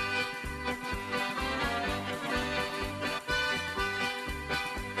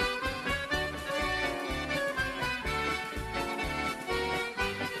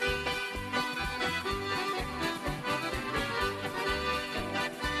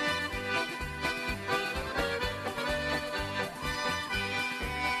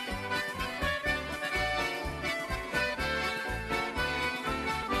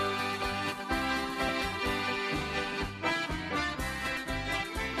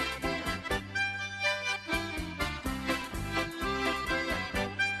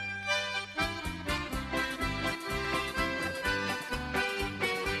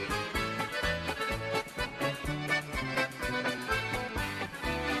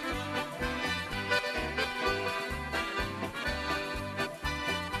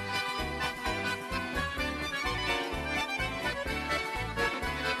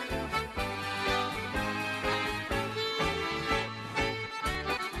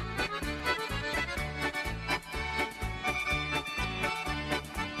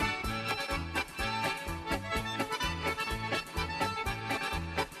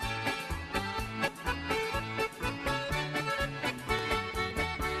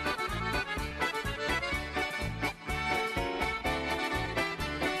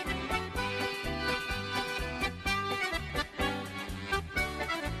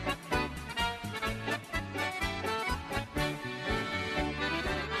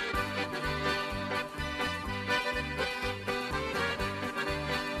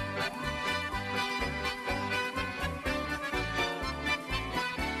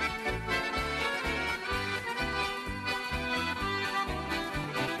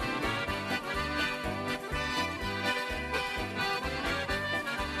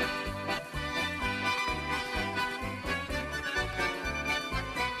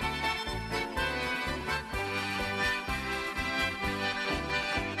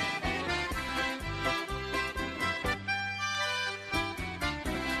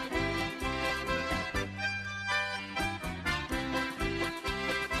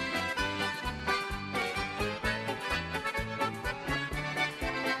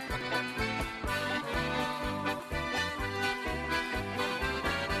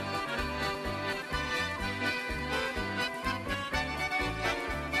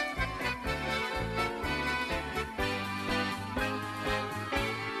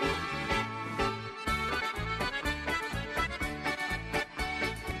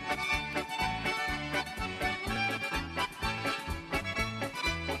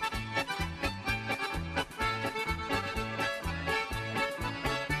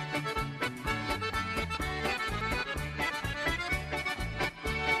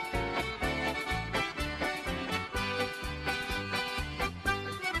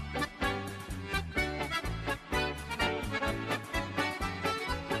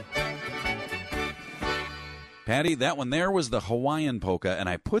 Patty, that one there was the Hawaiian polka, and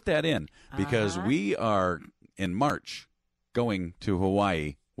I put that in because we are, in March, going to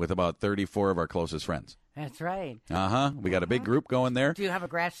Hawaii with about 34 of our closest friends. That's right. We got a big group going there. Do you have a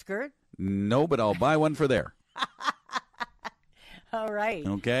grass skirt? No, but I'll buy one for there. All right.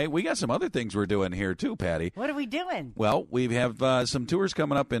 Okay. We got some other things we're doing here, too, Patty. What are we doing? Well, we have some tours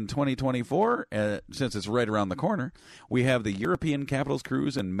coming up in 2024, since it's right around the corner. We have the European Capitals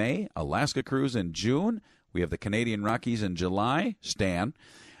Cruise in May, Alaska Cruise in June. We have the Canadian Rockies in July, Stan.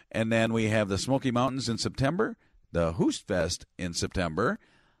 And then we have the Smoky Mountains in September, the Hoostfest in September,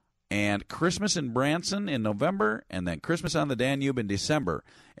 and Christmas in Branson in November, and then Christmas on the Danube in December.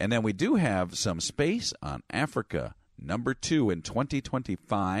 And then we do have some Space on Africa, number 2 in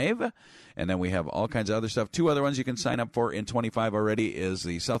 2025. And then we have all kinds of other stuff. 2 other ones you can sign up for in 25 already is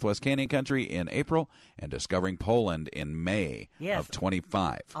the Southwest Canyon Country in April and Discovering Poland in May of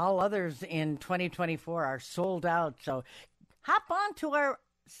 25. All others in 2024 are sold out. So hop on to our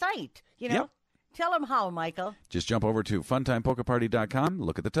site, Yep. Tell them how, Michael. Just jump over to funtimepolkaparty.com,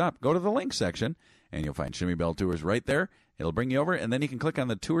 look at the top, go to the link section, and you'll find Shimmy Bell Tours right there. It'll bring you over, and then you can click on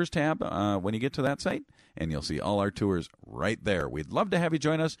the Tours tab when you get to that site, and you'll see all our tours right there. We'd love to have you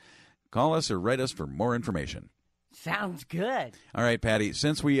join us. Call us or write us for more information. Sounds good. All right, Patty,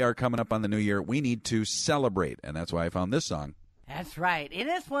 since we are coming up on the new year, we need to celebrate, and that's why I found this song. That's right. And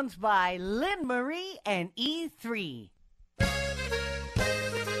this one's by Lynn Marie and E3.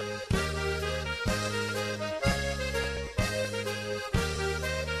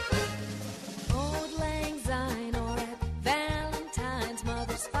 Old Lang Syne or at Valentine's,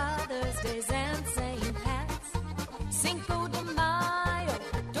 Mother's, Father's Days, and St. Pat's. Cinco de Mayo,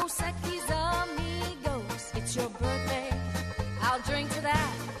 Dos Equis Amigos. It's your birthday, I'll drink to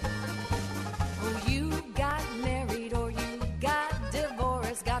that. Oh, you got married or you got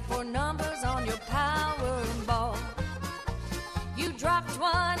divorced, got 4 numbers on your Powerball. You dropped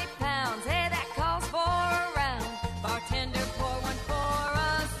 20 pounds, hey, that calls for a round. Bartender, pour one for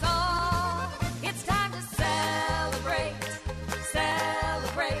us all. It's time to celebrate,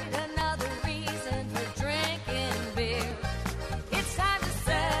 celebrate. Another reason for drinking beer. It's time to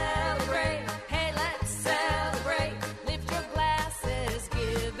celebrate, hey, let's celebrate. Lift your glasses,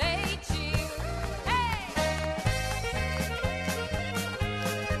 give a cheer.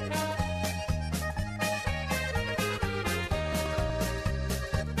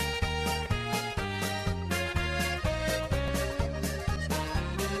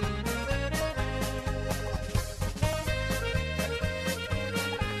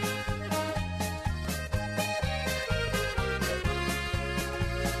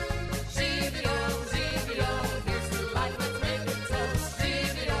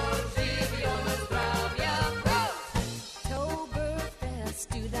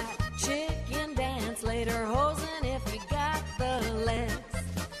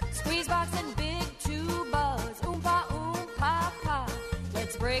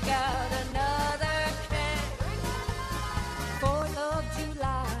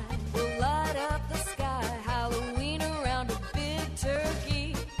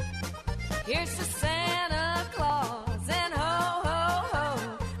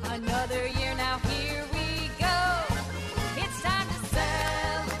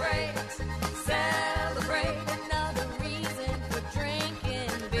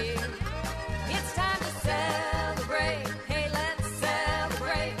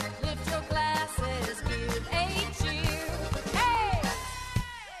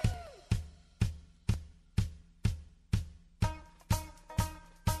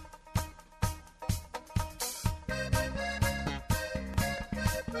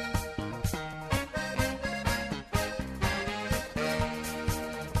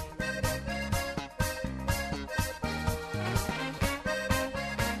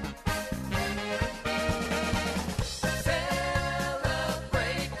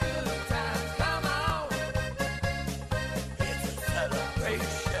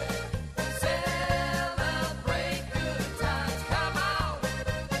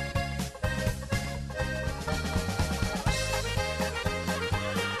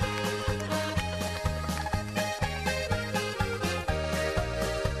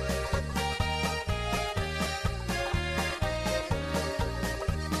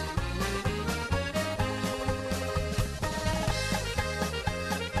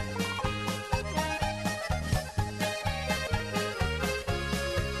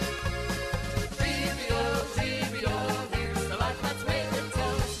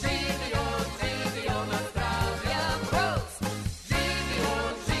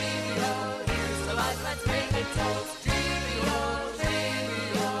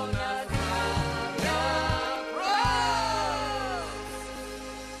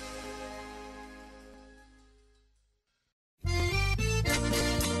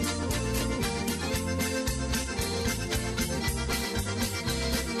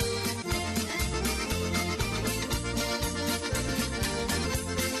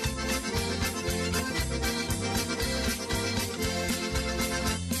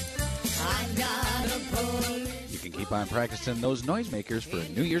 keep on practicing those noisemakers for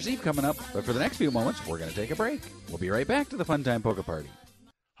New Year's Eve coming up. But for the next few moments, we're going to take a break. We'll be right back to the Funtime Polka Party.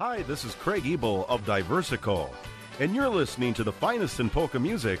 Hi, this is Craig Ebel of Diversico, and you're listening to the finest in polka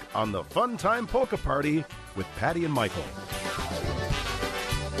music on the Funtime Polka Party with Patty and Michael.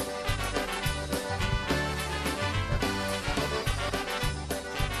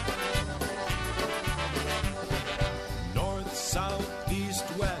 North, south, east,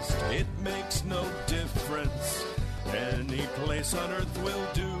 west, it makes no difference. Any place on earth will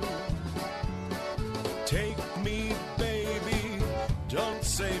do. Take me, baby, don't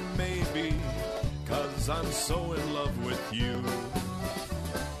say maybe, 'cause I'm so in love with you.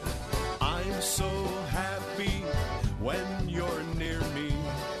 I'm so happy when you're near me.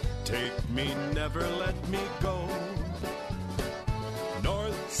 Take me, never let me go.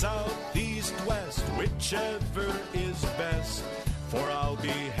 North, south, east, west, whichever is best, for I'll be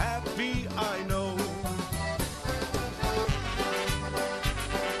happy, I know.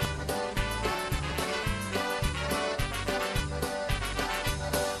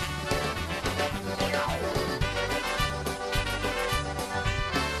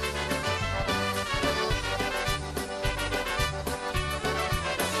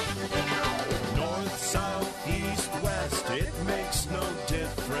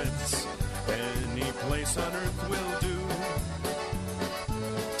 Place on earth will do.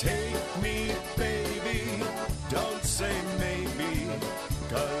 Take me, baby, don't say maybe,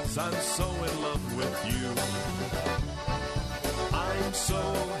 'cause I'm so in love with you. I'm so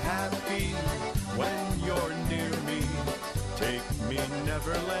happy when you're near me. Take me,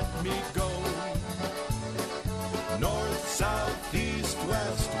 never let me go. North, south, east,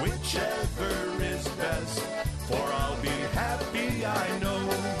 west, whichever is best, for I'll be happy, I know.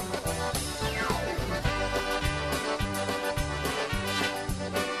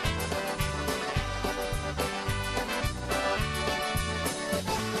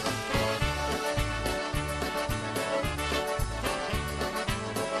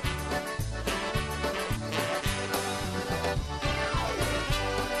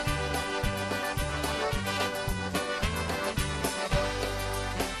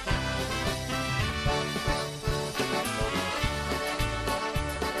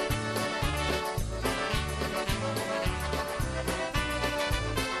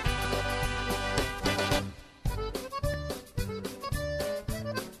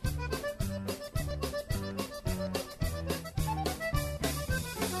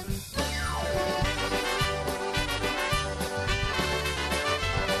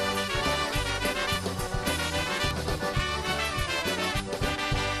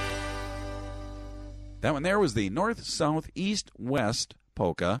 That one there was the North, South, East, West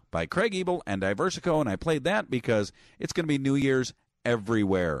polka by Craig Ebel and Diversico, and I played that because it's going to be New Year's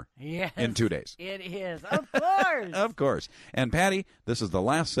everywhere in 2 days. It is, of course. Of course. And Patty, this is the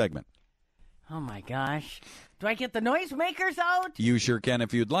last segment. Oh, my gosh. Do I get the noisemakers out? You sure can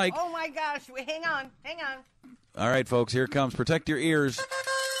if you'd like. Oh, my gosh. Wait, hang on. All right, folks, here it comes. Protect your ears.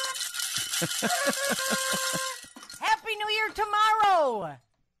 Happy New Year tomorrow.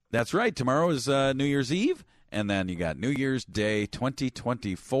 That's right. Tomorrow is New Year's Eve, and then you got New Year's Day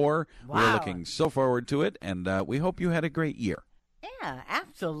 2024. Wow. We're looking so forward to it, and we hope you had a great year. Yeah,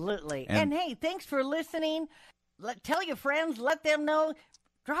 absolutely. And hey, thanks for listening. Tell your friends, let them know.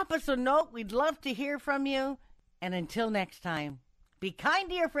 Drop us a note. We'd love to hear from you. And until next time, be kind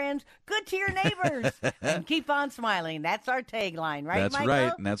to your friends, good to your neighbors, and keep on smiling. That's our tagline, right, That's Michael?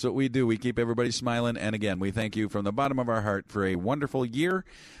 right, and that's what we do. We keep everybody smiling. And again, we thank you from the bottom of our heart for a wonderful year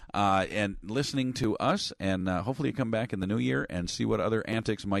and listening to us. And hopefully you come back in the new year and see what other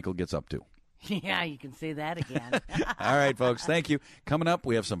antics Michael gets up to. Yeah, you can say that again. All right, folks, thank you. Coming up,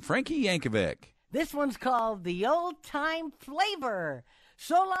 we have some Frankie Yankovic. This one's called The Old Time Flavor.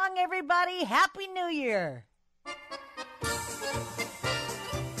 So long, everybody. Happy New Year.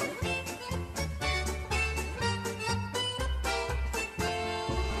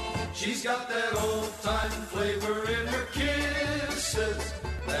 She's got that old-time flavor in her kisses,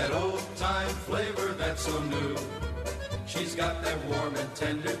 that old-time flavor that's so new. She's got that warm and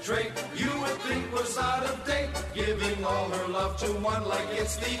tender trait you would think was out of date, giving all her love to one like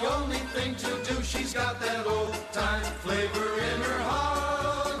it's the only thing to do. She's got that old-time flavor in her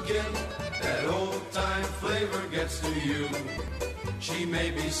hugging, that old-time flavor gets to you. She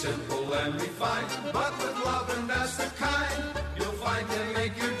may be simple and refined, but with love and that's the kind you'll find can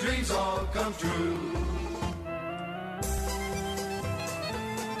make your dreams all come true.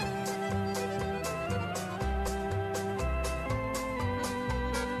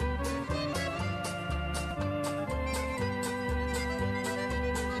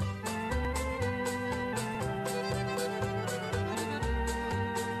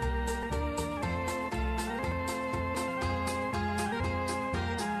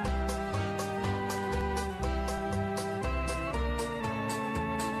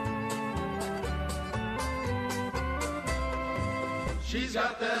 She's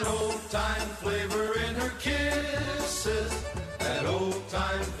got that old-time flavor in her kisses, that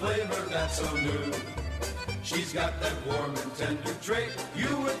old-time flavor that's so new. She's got that warm and tender trait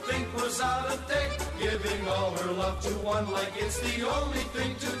you would think was out of date, giving all her love to one like it's the only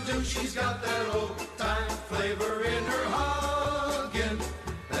thing to do. She's got that old-time flavor in her hugging,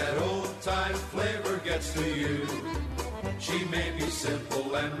 that old-time flavor gets to you. She may be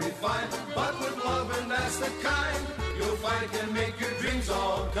simple and refined, but with love and that's the kind you'll find can make your dreams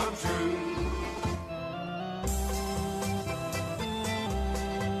all come true.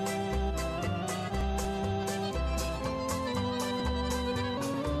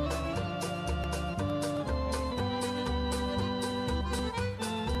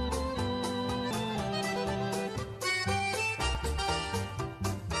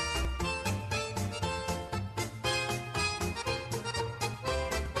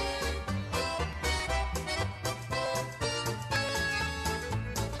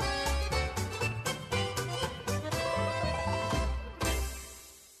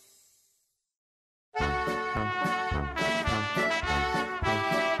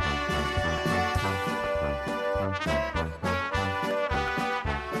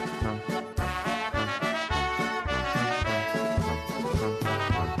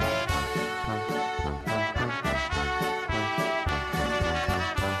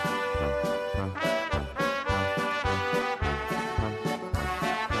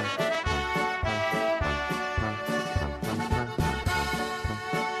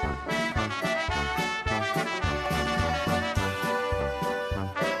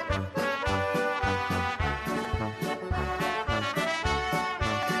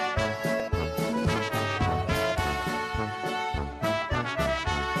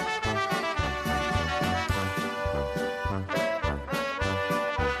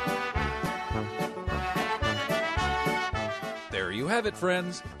 Have it,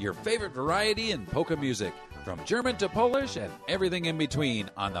 friends, your favorite variety in polka music, from German to Polish and everything in between,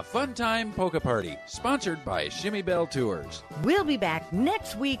 on the Fun Time Polka Party, sponsored by Shimmy Bell Tours. We'll be back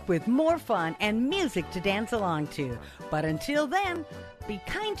next week with more fun and music to dance along to. But until then, be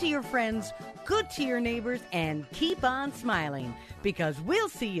kind to your friends, good to your neighbors, and keep on smiling, because we'll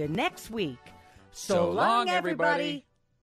see you next week. So long, everybody.